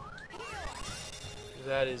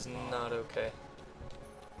 That is not okay.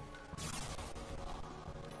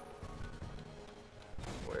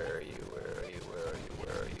 Where are you? Where are you? Where are you?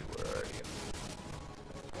 Where are you? Where are you?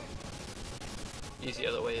 He's the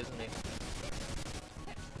other way, isn't he?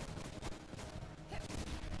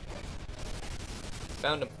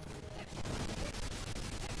 Found him.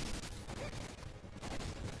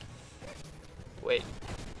 Wait.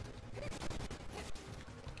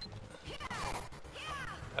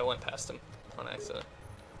 I went past him on accident.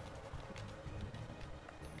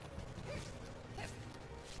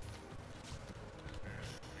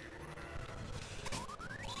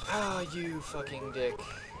 Ah, you fucking dick.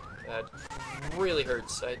 That really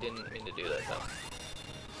hurts. I didn't mean to do that though.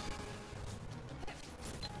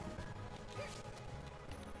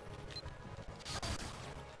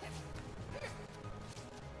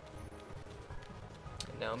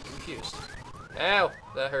 And now I'm confused. Ow!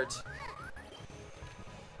 That hurts.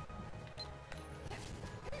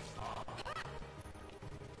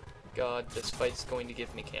 God, this fight's going to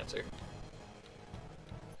give me cancer.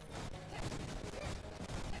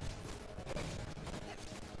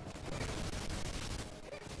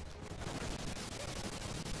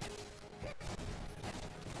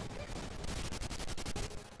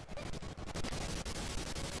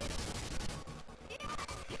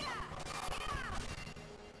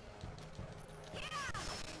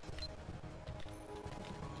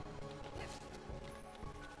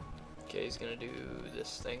 Okay, he's gonna do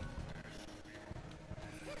this thing.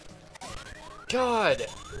 God!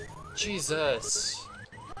 Jesus!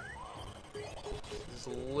 This is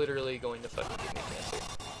literally going to fucking give me cancer.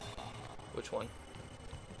 Which one?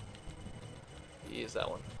 He is that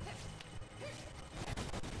one.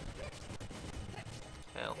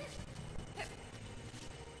 Hell.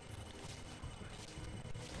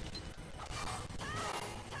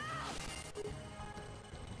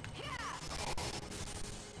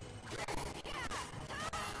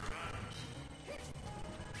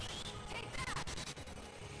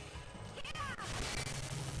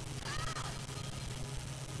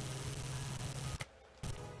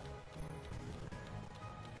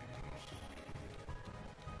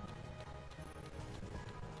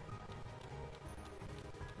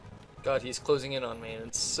 God, he's closing in on me, and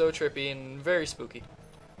it's so trippy and very spooky.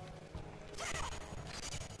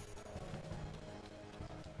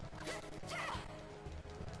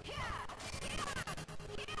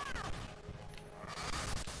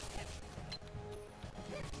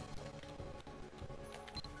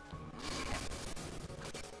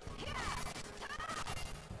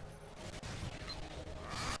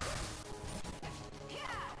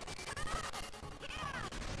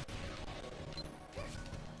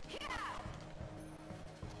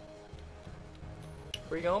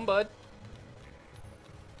 Where you going, bud?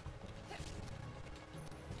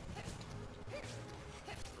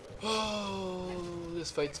 Oh,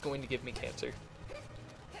 this fight's going to give me cancer.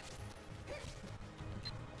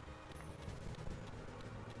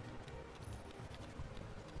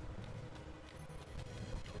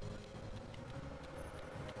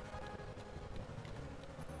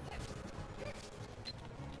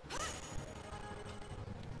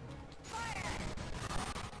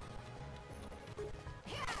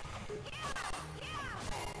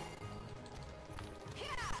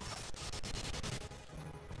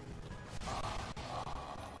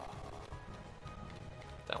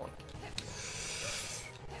 That one.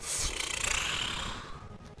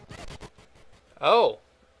 Oh!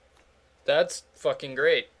 That's fucking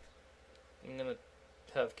great. I'm gonna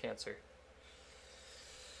have cancer.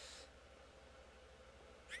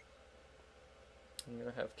 I'm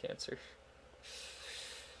gonna have cancer.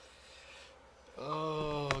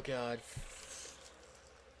 Oh, God.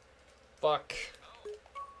 Fuck.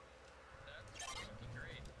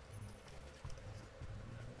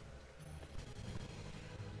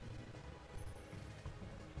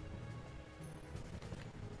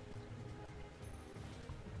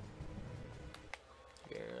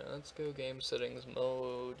 Let's go game settings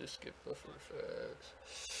mode to skip buffer effects.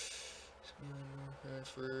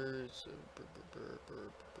 Transfers.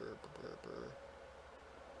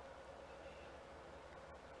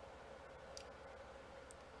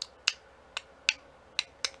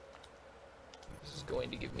 This is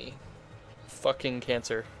going to give me fucking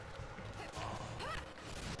cancer.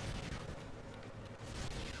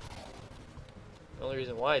 The only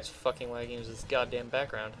reason why it's fucking lagging is this goddamn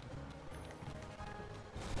background.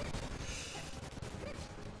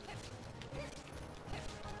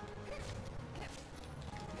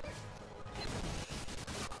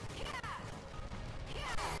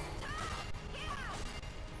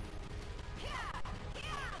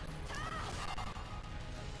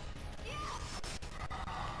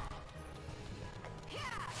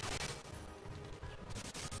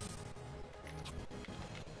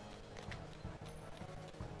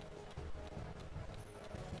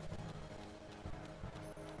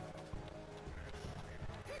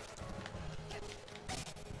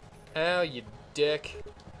 Ow, you dick.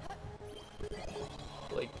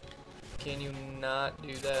 Like, can you not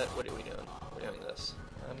do that? What are we doing? We're doing this.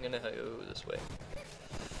 I'm gonna go this way.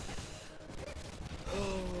 Oh,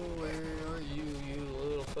 where are you, you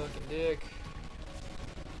little fucking dick?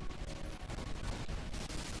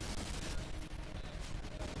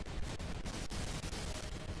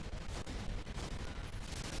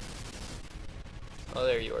 Oh,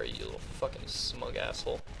 there you are, you little fucking smug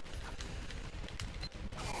asshole.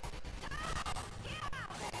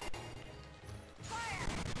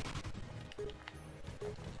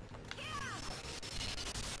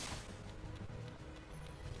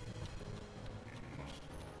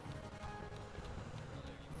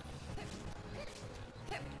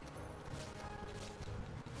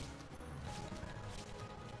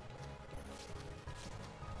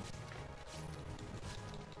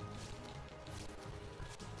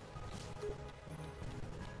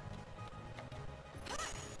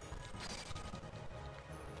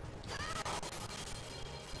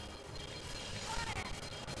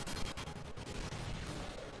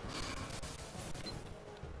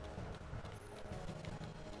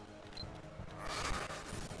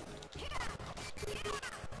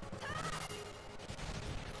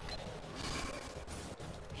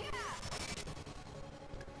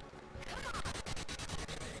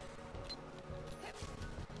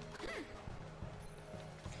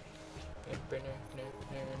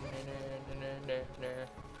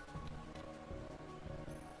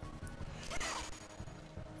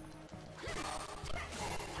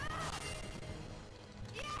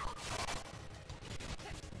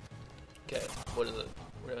 Okay, what is it?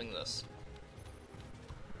 We're doing this.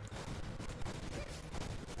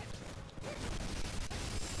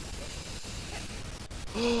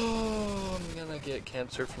 Oh, I'm gonna get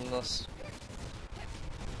cancer from this.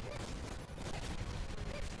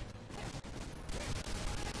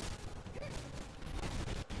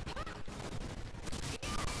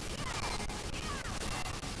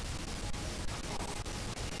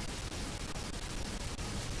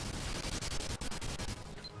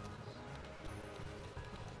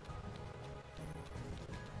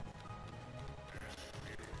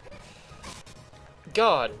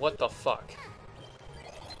 God, what the fuck?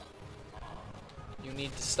 You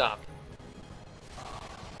need to stop.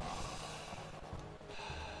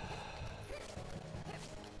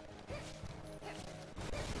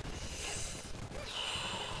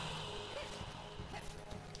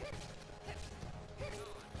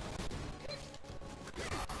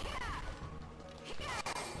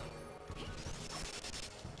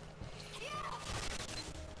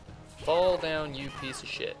 Fall down, you piece of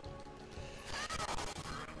shit.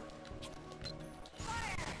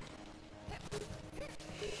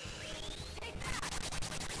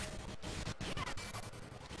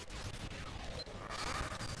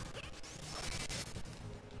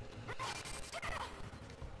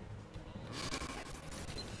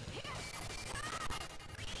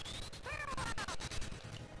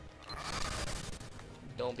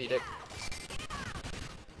 Don't beat it.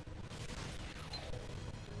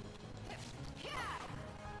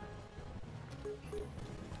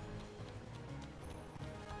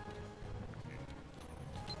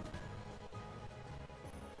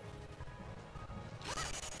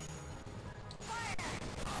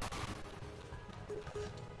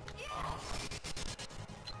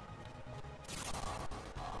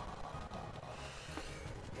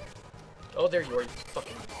 Oh, there you are, you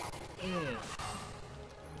fucking...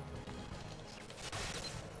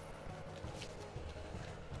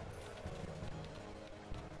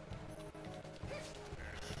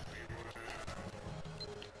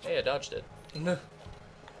 Hey, I dodged it. No.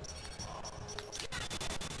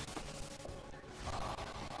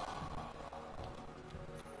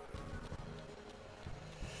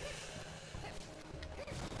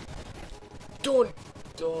 Don't...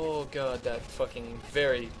 Oh god, that fucking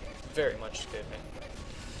very much scared me.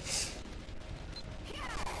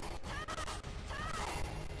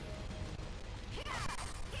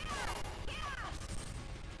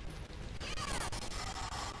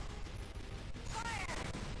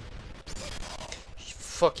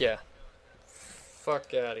 Fuck yeah.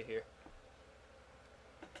 Fuck out of here.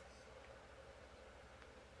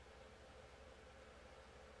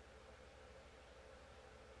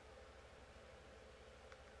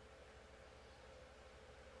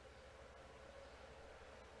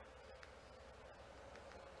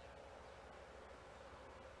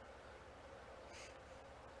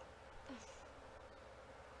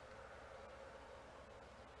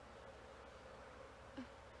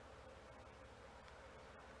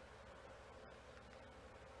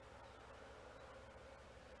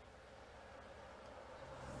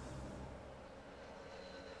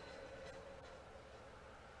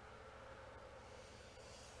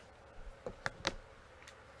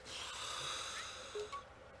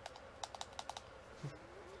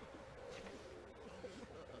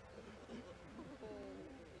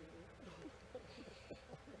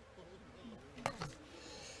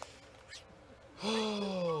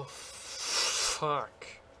 Oh, fuck.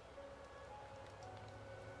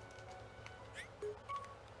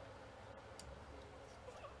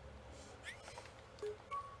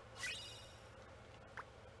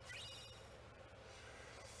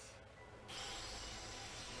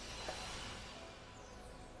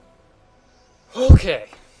 Okay.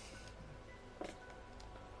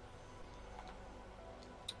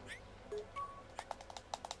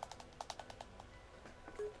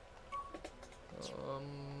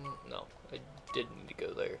 No, I didn't need to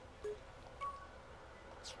go there.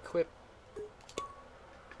 Equip.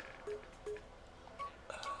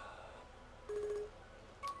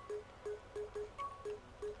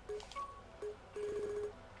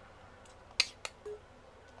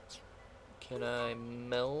 Can I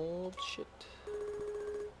meld shit?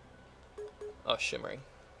 Oh, shimmering.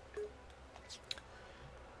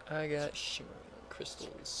 I got shimmering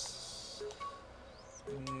crystals.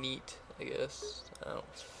 Neat, I guess. I don't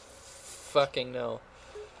fucking know.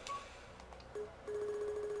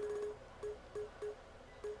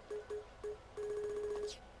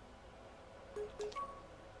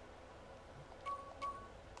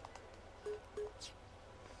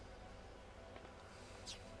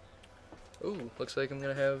 Ooh, looks like I'm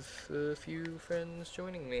gonna have a few friends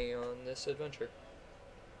joining me on this adventure.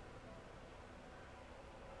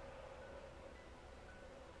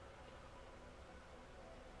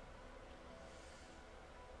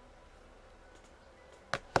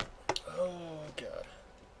 Oh, God.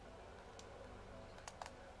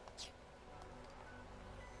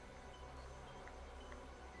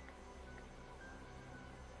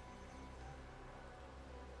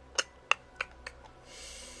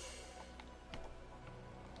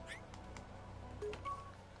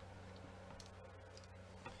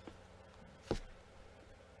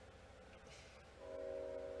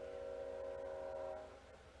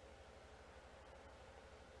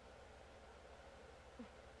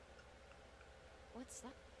 What's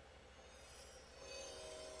that?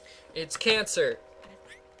 It's cancer.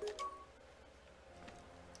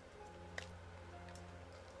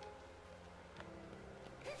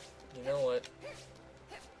 You know what?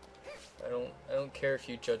 I don't care if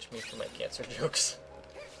you judge me for my cancer jokes.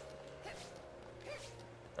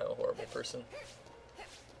 I'm a horrible person.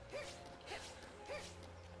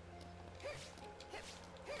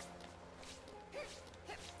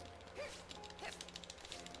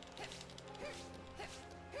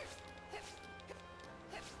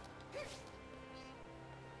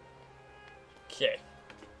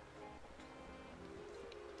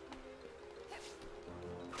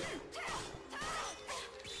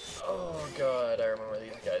 God, I remember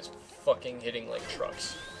these guys fucking hitting like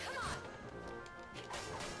trucks.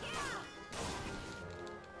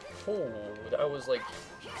 Oh, that was like...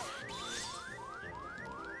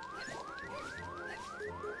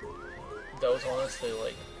 That was honestly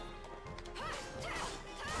like...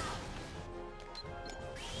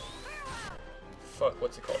 Fuck,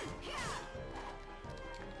 what's it called?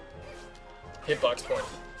 Hitbox point.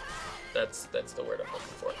 That's the word I'm looking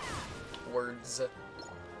for. Words.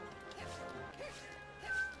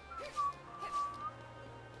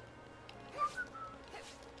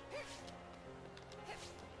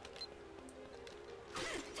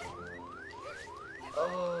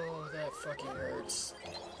 Oh, that fucking hurts.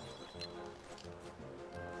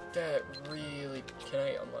 That really... Can I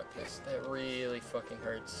unlock this? That really fucking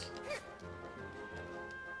hurts.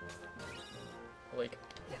 Like,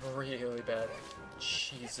 really bad.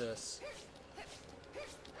 Jesus.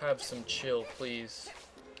 Have some chill, please.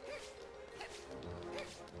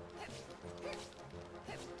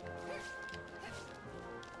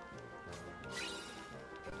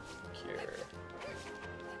 Cure.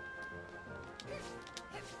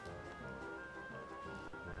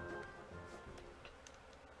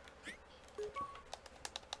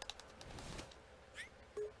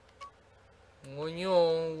 Oh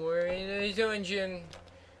no, we're in a dungeon.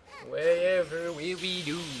 Wherever will we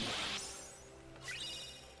do?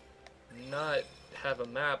 Not have a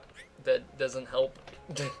map that doesn't help.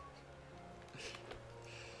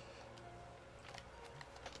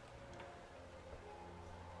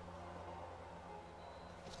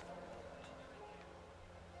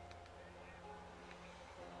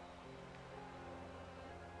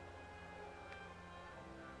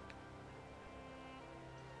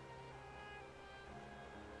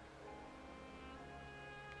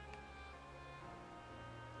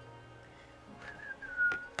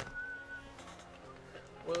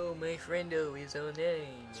 Whoa, my friendo is on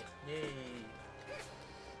nine. Yay.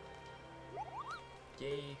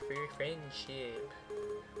 Yay for friendship.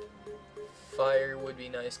 Fire would be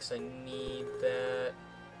nice because I need that.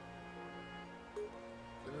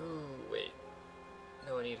 Ooh, wait.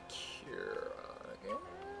 No, I need a cure.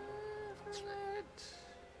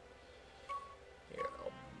 Here,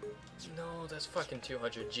 no, that's fucking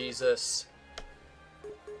 200. Jesus.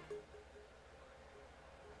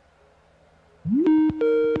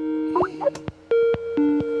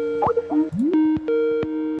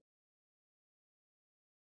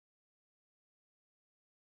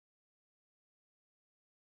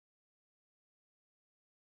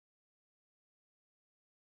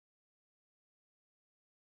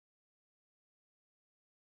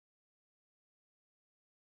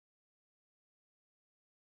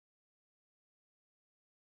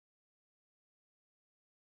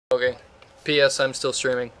 Okay. P.S. I'm still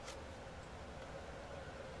streaming.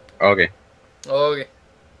 Okay. Okay.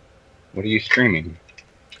 What are you streaming?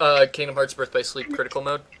 Kingdom Hearts Birth by Sleep Critical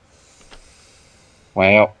Mode.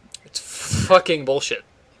 Well, It's fucking bullshit.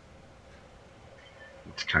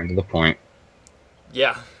 it's kind of the point.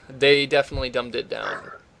 Yeah, they definitely dumbed it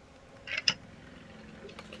down.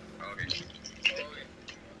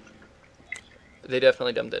 They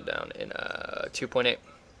definitely dumbed it down in 2.8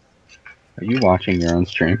 Are you watching your own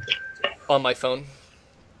stream? on my phone.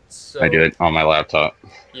 So, I do it on my laptop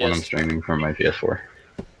when I'm Yes. streaming from my PS4.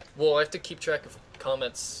 Well, I have to keep track of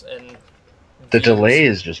comments and The views. delay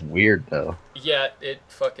is just weird, though. Yeah, it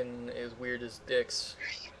fucking is weird as dicks.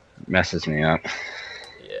 It messes me up.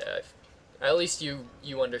 Yeah, at least you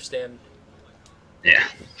understand. Yeah.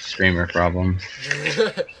 Streamer problems.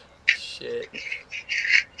 Shit.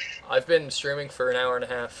 I've been streaming for an hour and a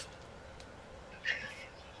half.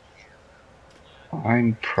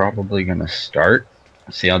 I'm probably going to start,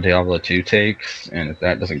 see how Diablo 2 takes, and if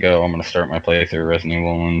that doesn't go, I'm going to start my playthrough of Resident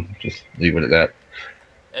Evil and just leave it at that.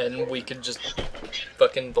 And we could just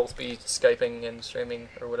fucking both be Skyping and streaming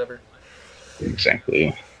or whatever.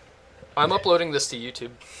 Exactly. I'm uploading this to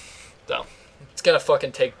YouTube, though. It's gonna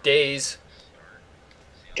fucking take days.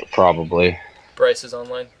 Probably. Bryce is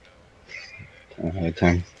online. Ahead of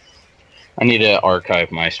time. I need to archive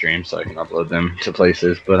my streams so I can upload them to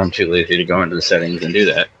places, but I'm too lazy to go into the settings and do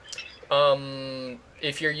that.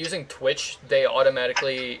 If you're using Twitch, they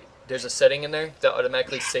automatically... There's a setting in there that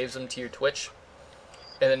automatically saves them to your Twitch.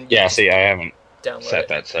 And then Yeah, see, I haven't download set it.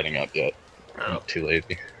 that setting up yet. I'm Oh. too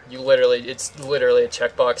lazy. You literally... It's literally a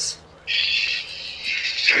checkbox.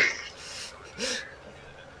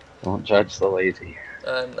 Don't judge the lazy.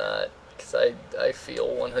 I'm not, because I feel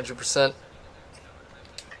 100%.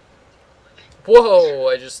 Whoa!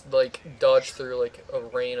 I just, like, dodged through, like, a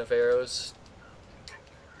rain of arrows.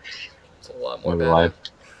 It's a lot more We're bad. live.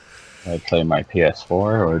 Do I play my PS4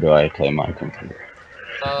 or do I play my computer?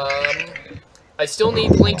 I still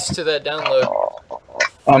need links to that download.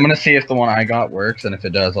 I'm gonna see if the one I got works, and if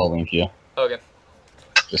it does, I'll link you. Okay.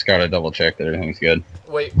 Just gotta double check that everything's good.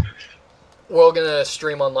 Wait, we're all gonna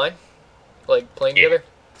stream online? Like, playing Yeah. together?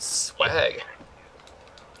 Swag.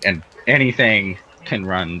 And anything can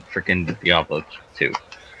run freaking Diablo 2.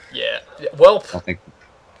 Yeah. Well, I think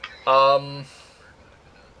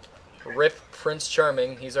rip Prince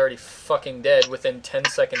Charming. He's already fucking dead within 10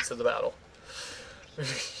 seconds of the battle.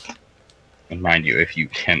 And mind you, if you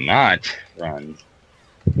cannot run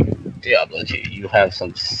Diablo 2, you have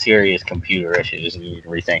some serious computer issues and you need to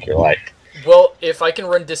rethink your life. Well, if I can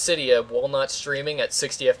run Dissidia while not streaming at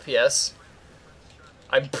 60 FPS,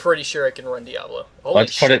 I'm pretty sure I can run Diablo. Holy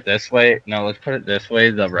Let's put shit. it this way. No, let's put it this way.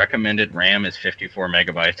 The recommended RAM is 54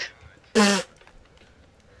 megabytes.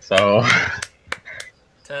 So,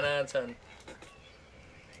 10 out of 10.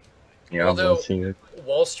 yeah, Although- we'll see it.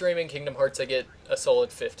 While streaming Kingdom Hearts, I get a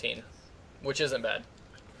solid 15, which isn't bad.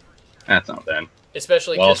 That's not bad.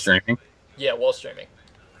 Especially While 'cause- streaming? Yeah, while streaming.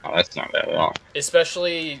 Oh, that's not bad at all.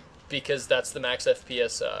 Especially because that's the max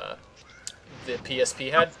FPS the PSP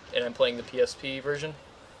had, and I'm playing the PSP version.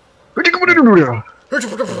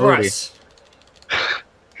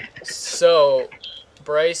 So,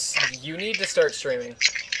 Bryce, you need to start streaming.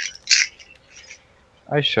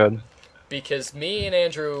 I should. Because me and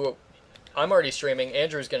Andrew, I'm already streaming.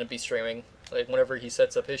 Andrew's gonna be streaming, like whenever he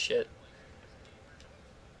sets up his shit.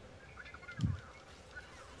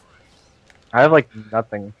 I have like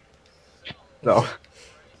nothing. So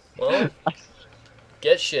Well,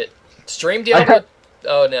 get shit. Stream Diablo.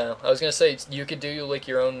 Oh no, I was gonna say you could do like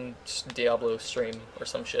your own Diablo stream or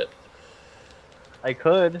some shit. I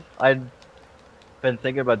could. I'd been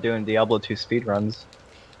thinking about doing Diablo 2 speedruns.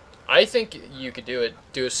 I think you could do it.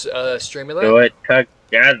 Do a stream of that. Do it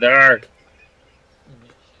together.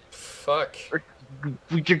 Fuck.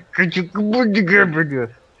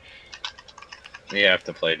 We have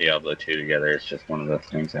to play Diablo 2 together. It's just one of those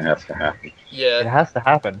things that has to happen. It Yeah. has to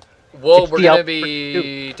happen. Well, It's we're gonna Diablo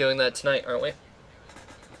be doing that tonight, aren't we?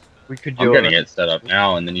 We could I'm do gonna it. get set up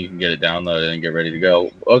now, and then you can get it downloaded and get ready to go.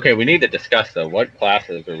 Okay, we need to discuss though. What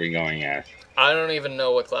classes are we going as? I don't even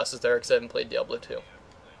know what classes there are because I haven't played Diablo 2.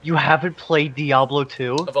 You haven't played Diablo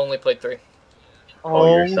 2? I've only played 3.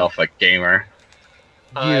 Call yourself a gamer.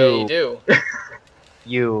 I do.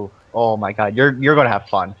 You. Oh my god, you're gonna have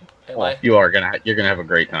fun. Am I? You're gonna have a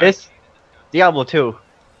great time. This Diablo 2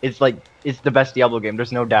 is like it's the best Diablo game.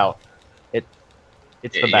 There's no doubt. It's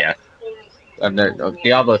the best. Yeah.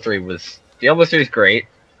 Diablo 3 is great,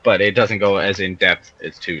 but it doesn't go as in depth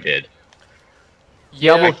as 2 did.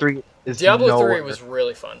 Diablo Yeah, 3 is Diablo no 3 other. was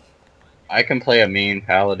really fun. I can play a mean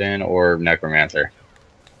paladin or necromancer.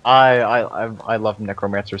 I love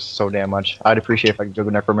Necromancers so damn much. I'd appreciate if I could do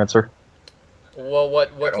the Necromancer. Well,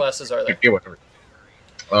 what don't- classes are there? Yeah, whatever.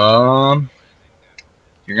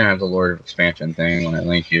 You're gonna have the Lord of Expansion thing when I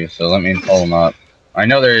link you, so let me pull them up. I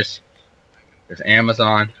know there's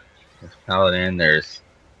Amazon, there's Paladin, there's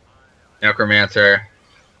Necromancer,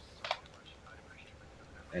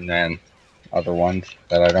 and then other ones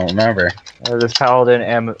that I don't remember. This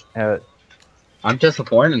Paladin I'm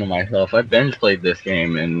disappointed in myself. I binge played this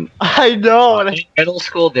game, and I know. in middle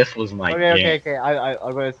school, this was my game. Okay. I'm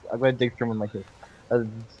gonna dig through my case.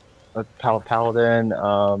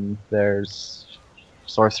 Paladin. There's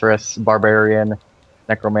Sorceress, Barbarian,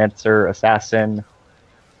 Necromancer, Assassin,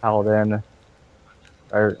 Paladin.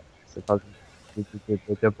 Or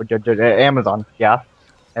Amazon, yeah,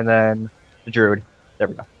 and then the Druid. There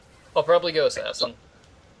we go. I'll probably go Assassin.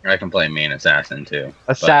 I can play main assassin too.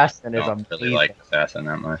 Assassin I is don't amazing. really like assassin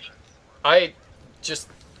that much.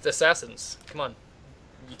 Assassins. Come on.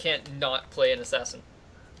 You can't not play an assassin.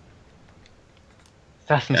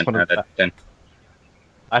 Assassin's 10 one of out the of best. 10.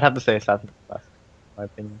 I'd have to say Assassin's the best, in my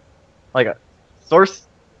opinion. Like a source.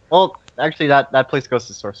 Well, actually, that place goes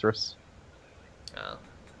to Sorceress. Oh.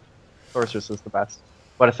 Sorceress is the best,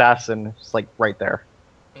 but Assassin is like right there.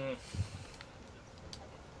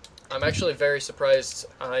 I'm actually very surprised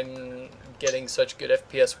I'm getting such good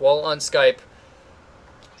FPS while on Skype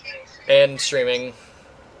and streaming.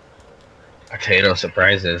 Potato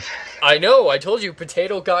surprises. I know, I told you,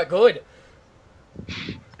 Potato got good.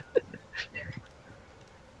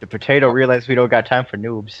 The potato realized we don't got time for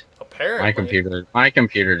noobs. Apparently. My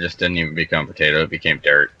computer just didn't even become potato. It became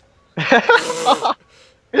dirt.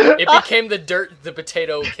 It became the dirt the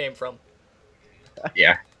potato came from.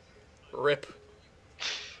 Yeah. Rip.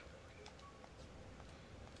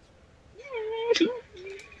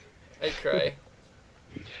 I cry.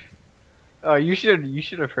 Oh, you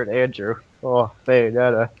should have heard Andrew. Oh,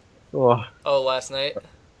 Bayonetta. Oh, Oh, last night.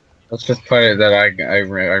 Let's just put it that I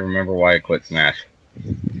remember why I quit Smash,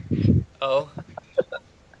 Oh,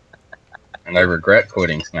 and I regret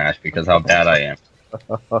quitting Smash because how bad I am.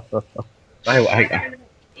 I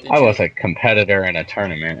did I you? was a competitor in a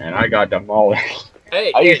tournament, and I got demolished.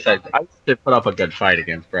 Hey, I hey, used to put up a good fight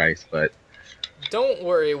against Bryce, but don't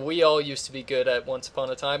worry. We all used to be good at Once Upon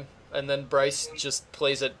a Time, and then Bryce just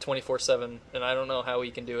plays it 24/7, and I don't know how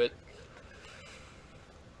he can do it.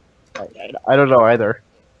 I don't know either.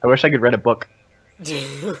 I wish I could read a book.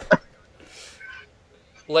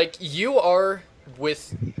 Like you are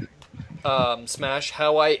with Smash,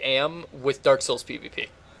 how I am with Dark Souls PvP.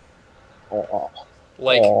 Oh,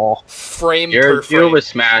 Like oh, frame you per frame. with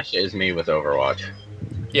Smash is me with Overwatch.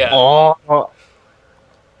 Yeah. oh.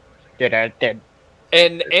 Did.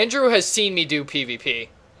 And Andrew has seen me do PvP.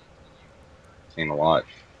 Seen a lot.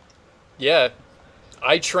 Yeah.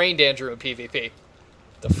 I trained Andrew in PvP.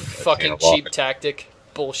 The fucking a lot. cheap tactic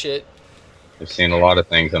bullshit. I've seen a lot of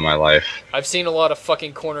things in my life. I've seen a lot of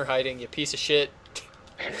fucking corner hiding, you piece of shit.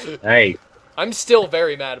 Hey, I'm still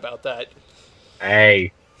very mad about that.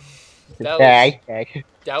 hey,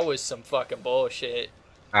 That was some fucking bullshit.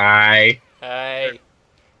 hi. Hey.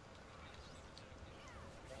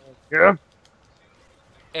 Yeah.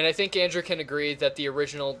 And I think Andrew can agree that the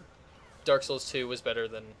original Dark Souls 2 was better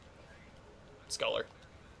than Scholar.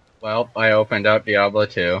 Well, I opened up Diablo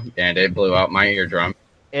 2, and it blew out my eardrum.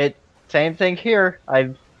 Same thing here.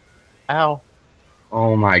 Ow.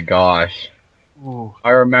 Oh my gosh. Ooh. I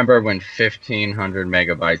remember when 1500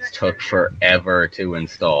 megabytes took forever to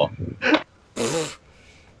install.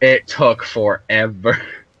 It took forever.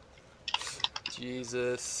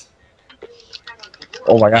 Jesus.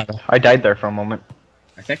 Oh my god. I died there for a moment.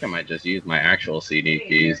 I think I might just use my actual CD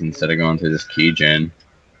keys instead of going through this key gen.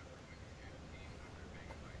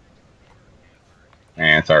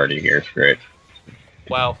 And it's already here, it's great.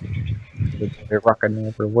 Wow. They're rocking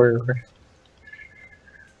everywhere.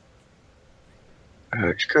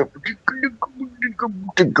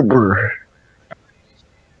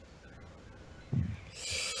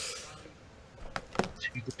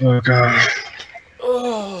 Oh god.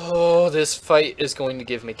 Oh, this fight is going to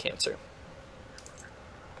give me cancer.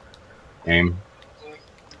 Game.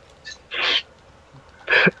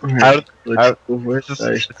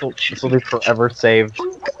 This will be forever saved.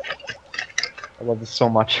 I love this so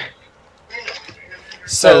much.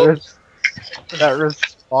 So, that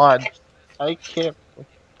response. I can't.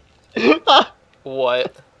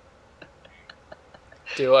 what?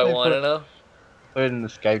 Do I want to know? Put it in the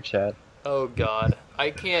Skype chat. Oh god.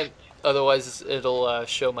 I can't, otherwise it'll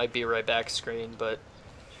show my be right back screen, but...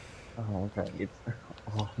 Oh, okay.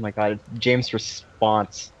 Oh my god. James'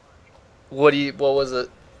 response. What was it?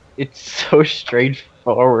 It's so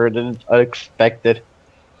straightforward and unexpected.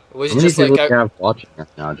 It was How many just people like do you have watching right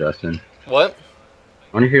now, Justin? What?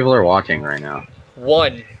 How many people are watching right now?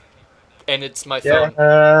 One. And it's my phone.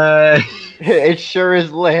 It sure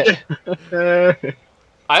is lit.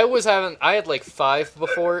 I had like 5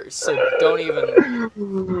 before, so don't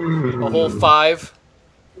even... A whole 5.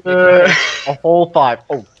 A whole 5.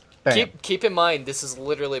 Oh, damn. Keep in mind, this is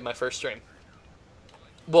literally my first stream.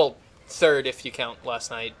 Well, 3rd if you count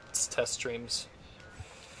last night's test streams.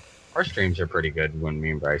 Our streams are pretty good when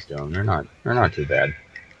me and Bryce do them. They're not too bad.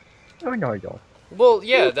 Oh, no, I don't. Well,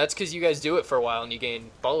 yeah, that's because you guys do it for a while and you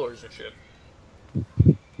gain followers and shit.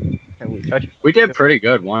 Can we touch? We did pretty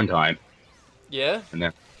good one time, Yeah? and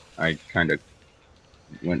then I kind of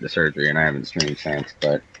went to surgery and I haven't streamed since,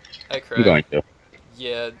 but I cry. I'm going to.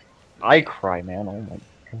 Yeah. I cry, man. Oh my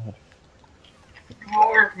god.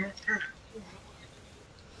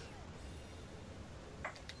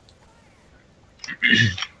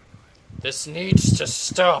 This needs to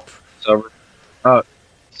stop. So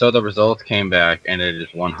the results came back, and it is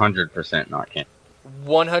 100% not cancer.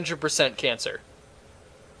 100% cancer.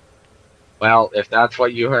 Well, if that's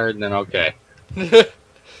what you heard, then okay.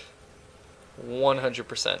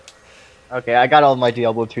 100%. Okay, I got all my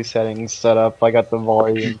Diablo 2 settings set up. I got the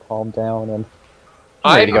volume calmed down, and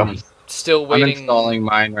ready to I'm go. still I'm waiting. installing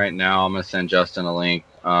mine right now. I'm gonna send Justin a link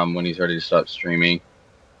when he's ready to stop streaming.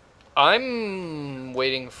 I'm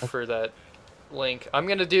waiting for that link. I'm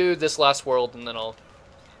gonna do this last world and then I'll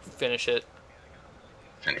finish it.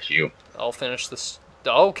 Finish you. I'll finish this.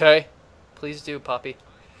 Okay. Please do, Poppy.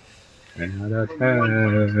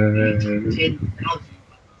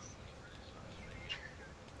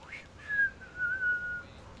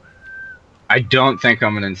 I don't think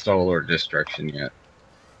I'm gonna install Lord Destruction yet,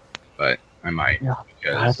 but I might. Yeah.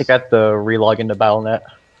 Because... I think I have to relog into Battle.net.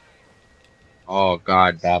 Oh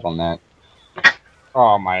god, Battle.net.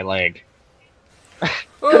 Oh, my leg.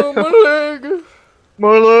 Oh, my leg!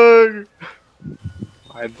 My leg!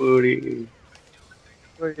 My booty.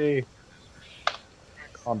 Okay.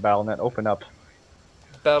 Come on, Battle.net, open up.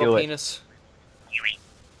 Battle Do it. penis.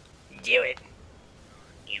 Do it.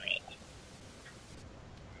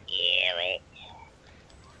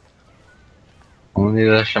 Only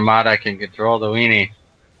the Shimada can control the weenie.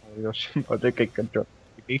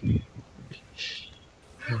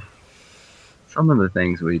 Some of the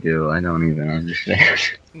things we do, I don't even understand.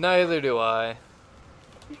 Neither do I.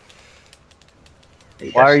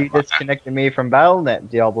 Why are you disconnecting me from Battle.net,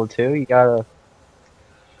 Diablo 2? You gotta...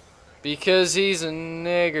 Because he's a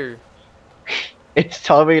nigger. It's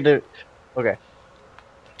telling me to... Okay.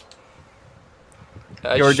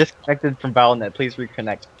 I You're sh- disconnected from Battle.net. Please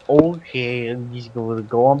reconnect. Okay, he's going to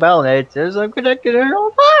go on Battle.net. It says I'm connected and all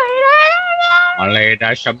fine. Only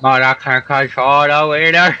the Shimada can control the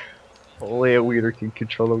wiener. Only a weeder can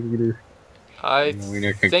control a weeder. I The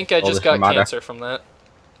wiener can think I control just the got Shimada. cancer from that.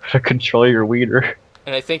 To control your weeder.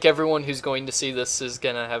 And I think everyone who's going to see this is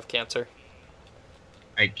gonna have cancer.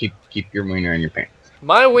 I keep your wiener in your pants.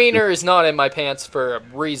 My wiener is not in my pants for a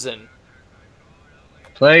reason.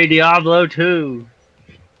 Play Diablo 2.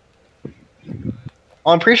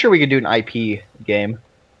 Oh, I'm pretty sure we could do an IP game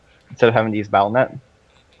instead of having to use Battle.net.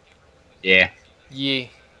 Yeah. Yeah.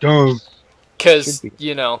 Don't. Because, Should be.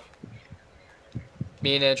 you know,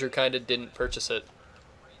 me and Andrew kind of didn't purchase it.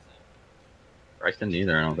 I didn't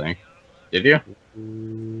either, I don't think. Did you?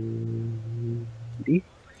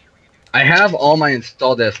 I have all my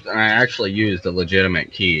install discs, and I actually used a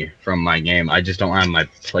legitimate key from my game. I just don't have my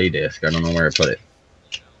play disc. I don't know where to put it.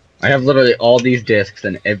 I have literally all these discs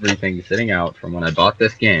and everything sitting out from when I bought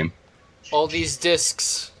this game. All these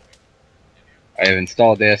discs. I have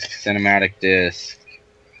install disc, cinematic disc,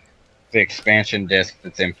 the expansion disc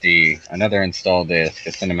that's empty, another install disc, a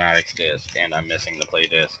cinematics disc, and I'm missing the play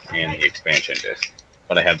disc and the expansion disc.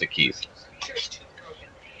 But I have the keys.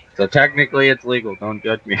 So technically it's legal, don't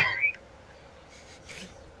judge me.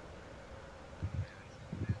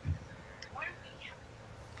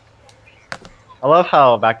 I love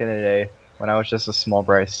how back in the day, when I was just a small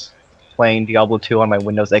Bryce, playing Diablo 2 on my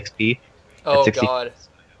Windows XP. Oh 60. god.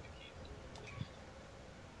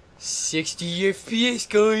 60 FPS,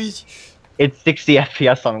 guys! It's 60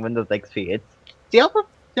 FPS on Windows XP. It's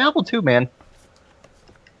Diablo 2, man.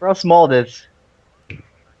 For how small it is.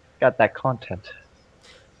 Got that content.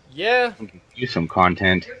 Yeah. Use some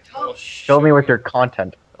content. Show me with your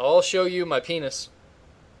content. I'll show you my penis.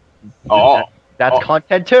 Oh. That's Oh.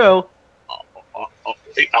 content too.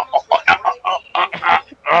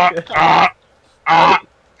 I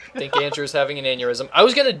think Andrew's having an aneurysm. I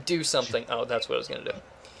was gonna do something. Oh, that's what I was gonna do.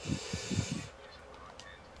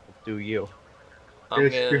 Do you? I'm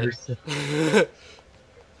gonna...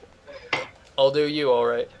 I'll do you,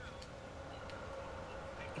 alright.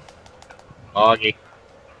 Augie.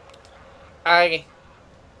 Aye.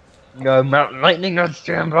 No, Mountain Lightning on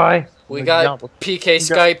standby. We got PK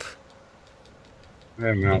Skype. I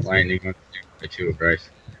have Mount Lightning on the two, Bryce.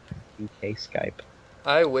 UK Skype.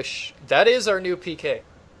 I wish... That is our new PK.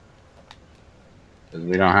 Because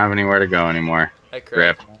we don't have anywhere to go anymore. I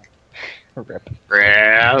correct. Rip.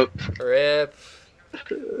 Rip. Rip.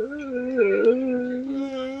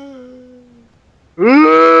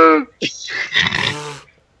 Rip.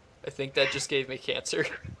 I think that just gave me cancer.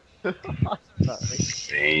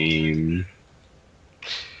 Same.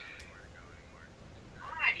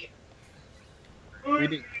 We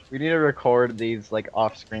need to record these like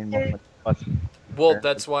off-screen moments. Plus Well,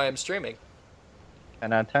 that's why I'm streaming.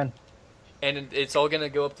 10 out of 10. And it's all gonna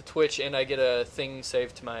go up to Twitch, and I get a thing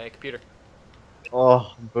saved to my computer.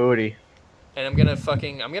 Oh, booty. And I'm gonna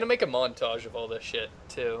make a montage of all this shit,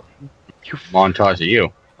 too. Montage of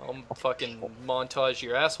you. I'll fucking montage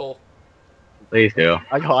your asshole. Please do.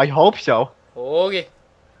 I hope so. Okay.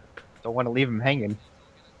 Don't want to leave him hanging.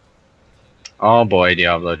 Oh boy,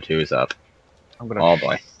 Diablo 2 is up. I'm gonna. Oh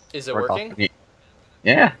boy. Is it Work off. working?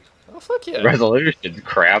 Yeah. Oh, fuck yeah. Resolution's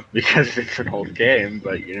crap because it's an old game,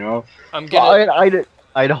 but you know. I'm gonna...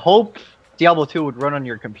 I'd hope Diablo 2 would run on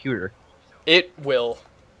your computer. It will.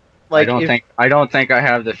 Like I don't think I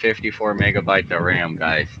have the 54 megabyte of RAM,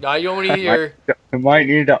 guys. I don't either. I might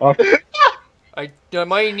need to up. I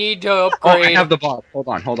might need to Oh, upgrade. I have the box. Hold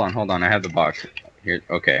on. I have the box. Here.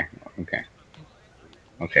 Okay.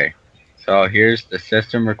 So here's the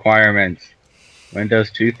system requirements.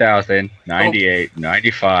 Windows 2000, 98,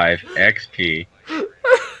 95, XP. You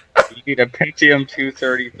need a Pentium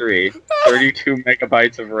 233, 32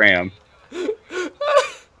 megabytes of RAM,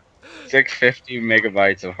 650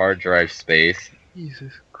 megabytes of hard drive space,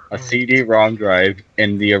 Jesus a CD-ROM drive,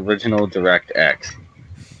 and the original DirectX.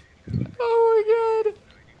 Oh my god.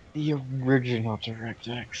 The original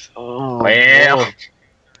DirectX. Oh, Well, Lord.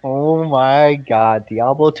 Oh my god.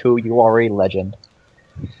 Diablo 2, you are a legend.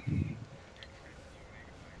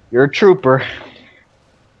 You're a trooper.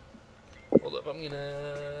 Hold up, I'm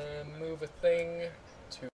gonna move a thing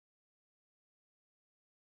to...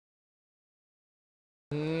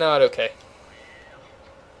 Not okay.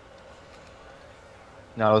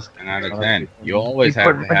 No, it's 10 out of 10. You always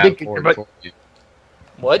have to have four towards you.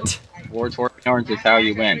 What? Four towards is how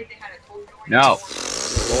you win. No.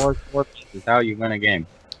 Four towards is how you win a game.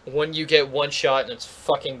 When you get one shot and it's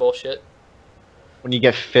fucking bullshit. When you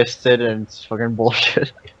get fisted and it's fucking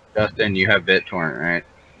bullshit. Justin, you have BitTorrent, right?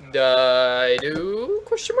 I do?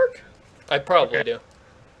 Question mark? I probably do.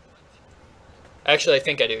 Actually, I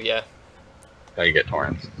think I do, yeah. How you get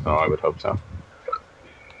torrents, so I would hope so.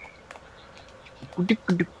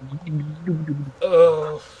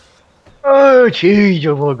 Oh. Oh, jeez,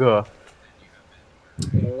 you bugger.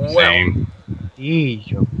 Well. Same. Jeez,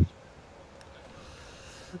 you.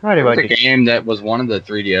 Right There was about a game that was one of the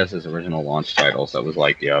 3DS's original launch titles that was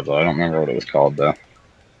like Diablo. I don't remember what it was called, though.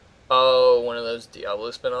 Oh, one of those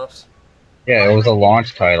Diablo spin-offs? Yeah, it was a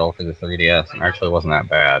launch title for the 3DS, and actually wasn't that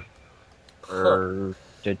bad. Huh.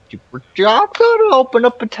 I'm gonna open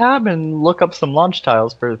up a tab and look up some launch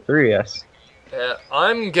tiles for the 3DS. Yeah,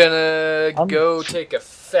 I'm gonna go take a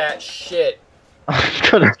fat shit. I'm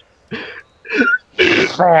gonna.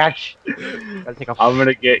 Crash. Gotta take a. I'm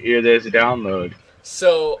gonna get you this download.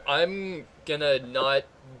 So, I'm gonna not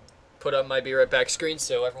put up my Be Right Back screen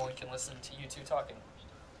so everyone can listen to you two talking.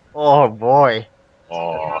 Oh boy.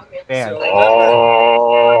 Oh. Man. So remember,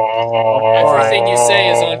 everything you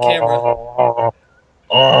say is on camera.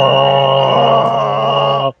 Oh.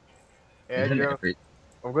 Andrew,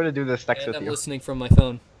 I'm gonna do this next And with I'm you. listening from my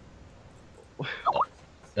phone.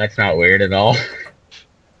 That's not weird at all.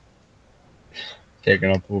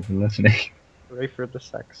 Taking a poop and listening. Ready for the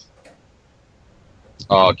sex.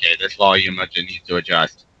 Oh, okay, this volume needs to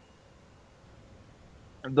adjust.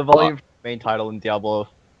 The volume for the main title in Diablo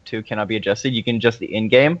 2 cannot be adjusted. You can adjust the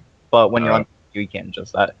in-game, but when you're on, you can't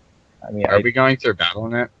adjust that. I mean, Are we going through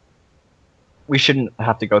Battle.net? we shouldn't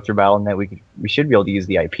have to go through Battle.net. We should be able to use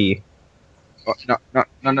the IP. Oh, no.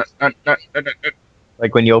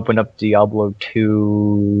 Like when you open up Diablo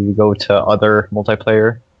 2, go to other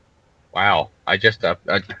multiplayer. Wow, that's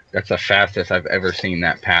the fastest I've ever seen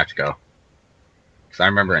that patch go. Because I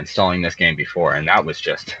remember installing this game before, and that was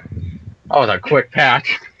a quick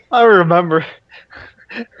patch. I remember.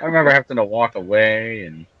 I remember having to walk away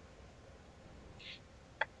and.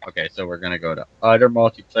 Okay, so we're gonna go to other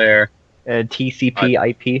multiplayer. TCP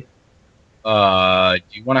IP. Do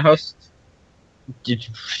you want to host?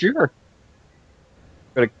 Sure.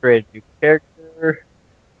 Gonna create a new character.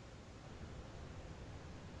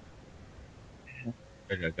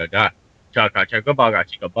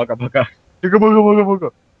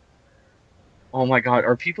 Oh my god,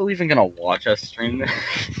 are people even gonna watch us stream this?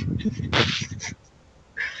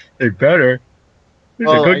 They better.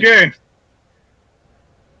 It's a good game.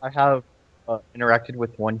 I have interacted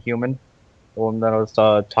with one human, the one that I was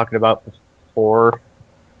talking about before.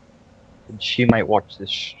 And she might watch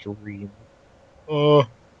this stream. Oh.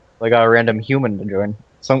 I got a random human to join.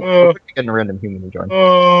 Getting a random human to join.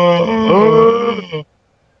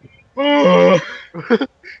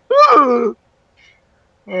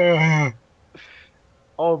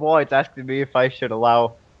 Oh boy, it's asking me if I should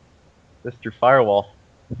allow this through Firewall.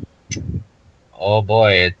 Oh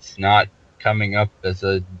boy, it's not coming up as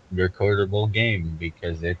a recordable game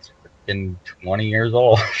because it's freaking 20 years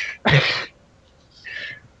old.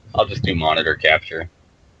 I'll just do monitor capture.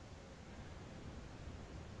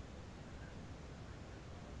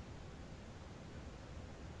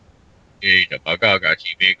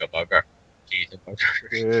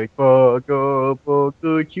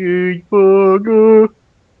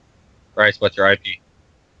 Bryce, what's your IP?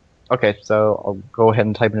 Okay, so I'll go ahead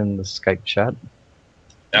and type it in the Skype chat.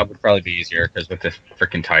 That would probably be easier because with this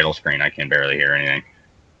freaking title screen, I can barely hear anything.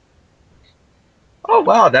 Oh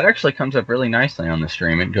wow, that actually comes up really nicely on the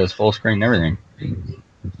stream. It goes full screen and everything.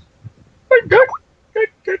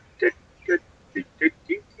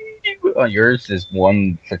 Oh, yours is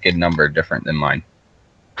one freaking number different than mine.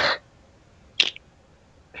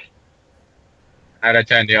 Out of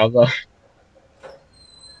 10, Diablo.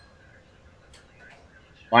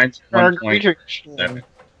 Mine's 1.7.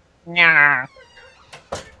 Nah.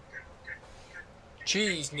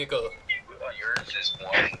 Cheese, nigga. Yours is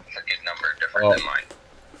one freaking number different than mine.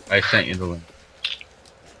 I sent you the link.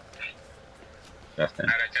 Justin.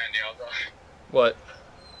 Out of 10, Diablo. What?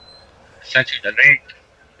 I sent you the link.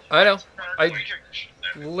 I know.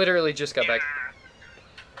 Literally just got back.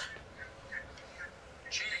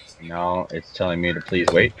 No, it's telling me to please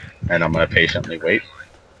wait, and I'm gonna patiently wait.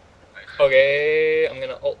 Okay, I'm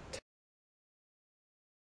gonna ult.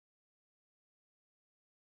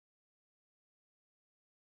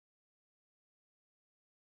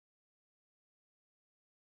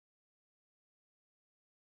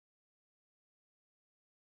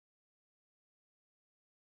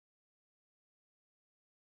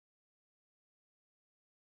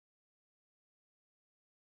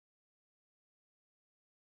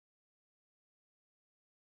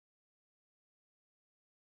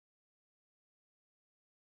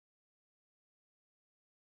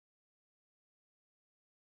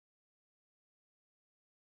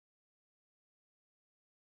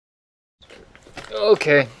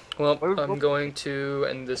 Okay, well, I'm going to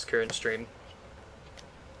end this current stream.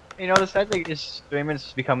 You know, the sad thing is streaming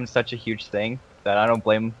has become such a huge thing that I don't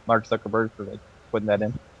blame Mark Zuckerberg for like putting that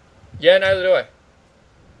in. Yeah, neither do I.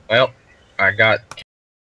 Well, I got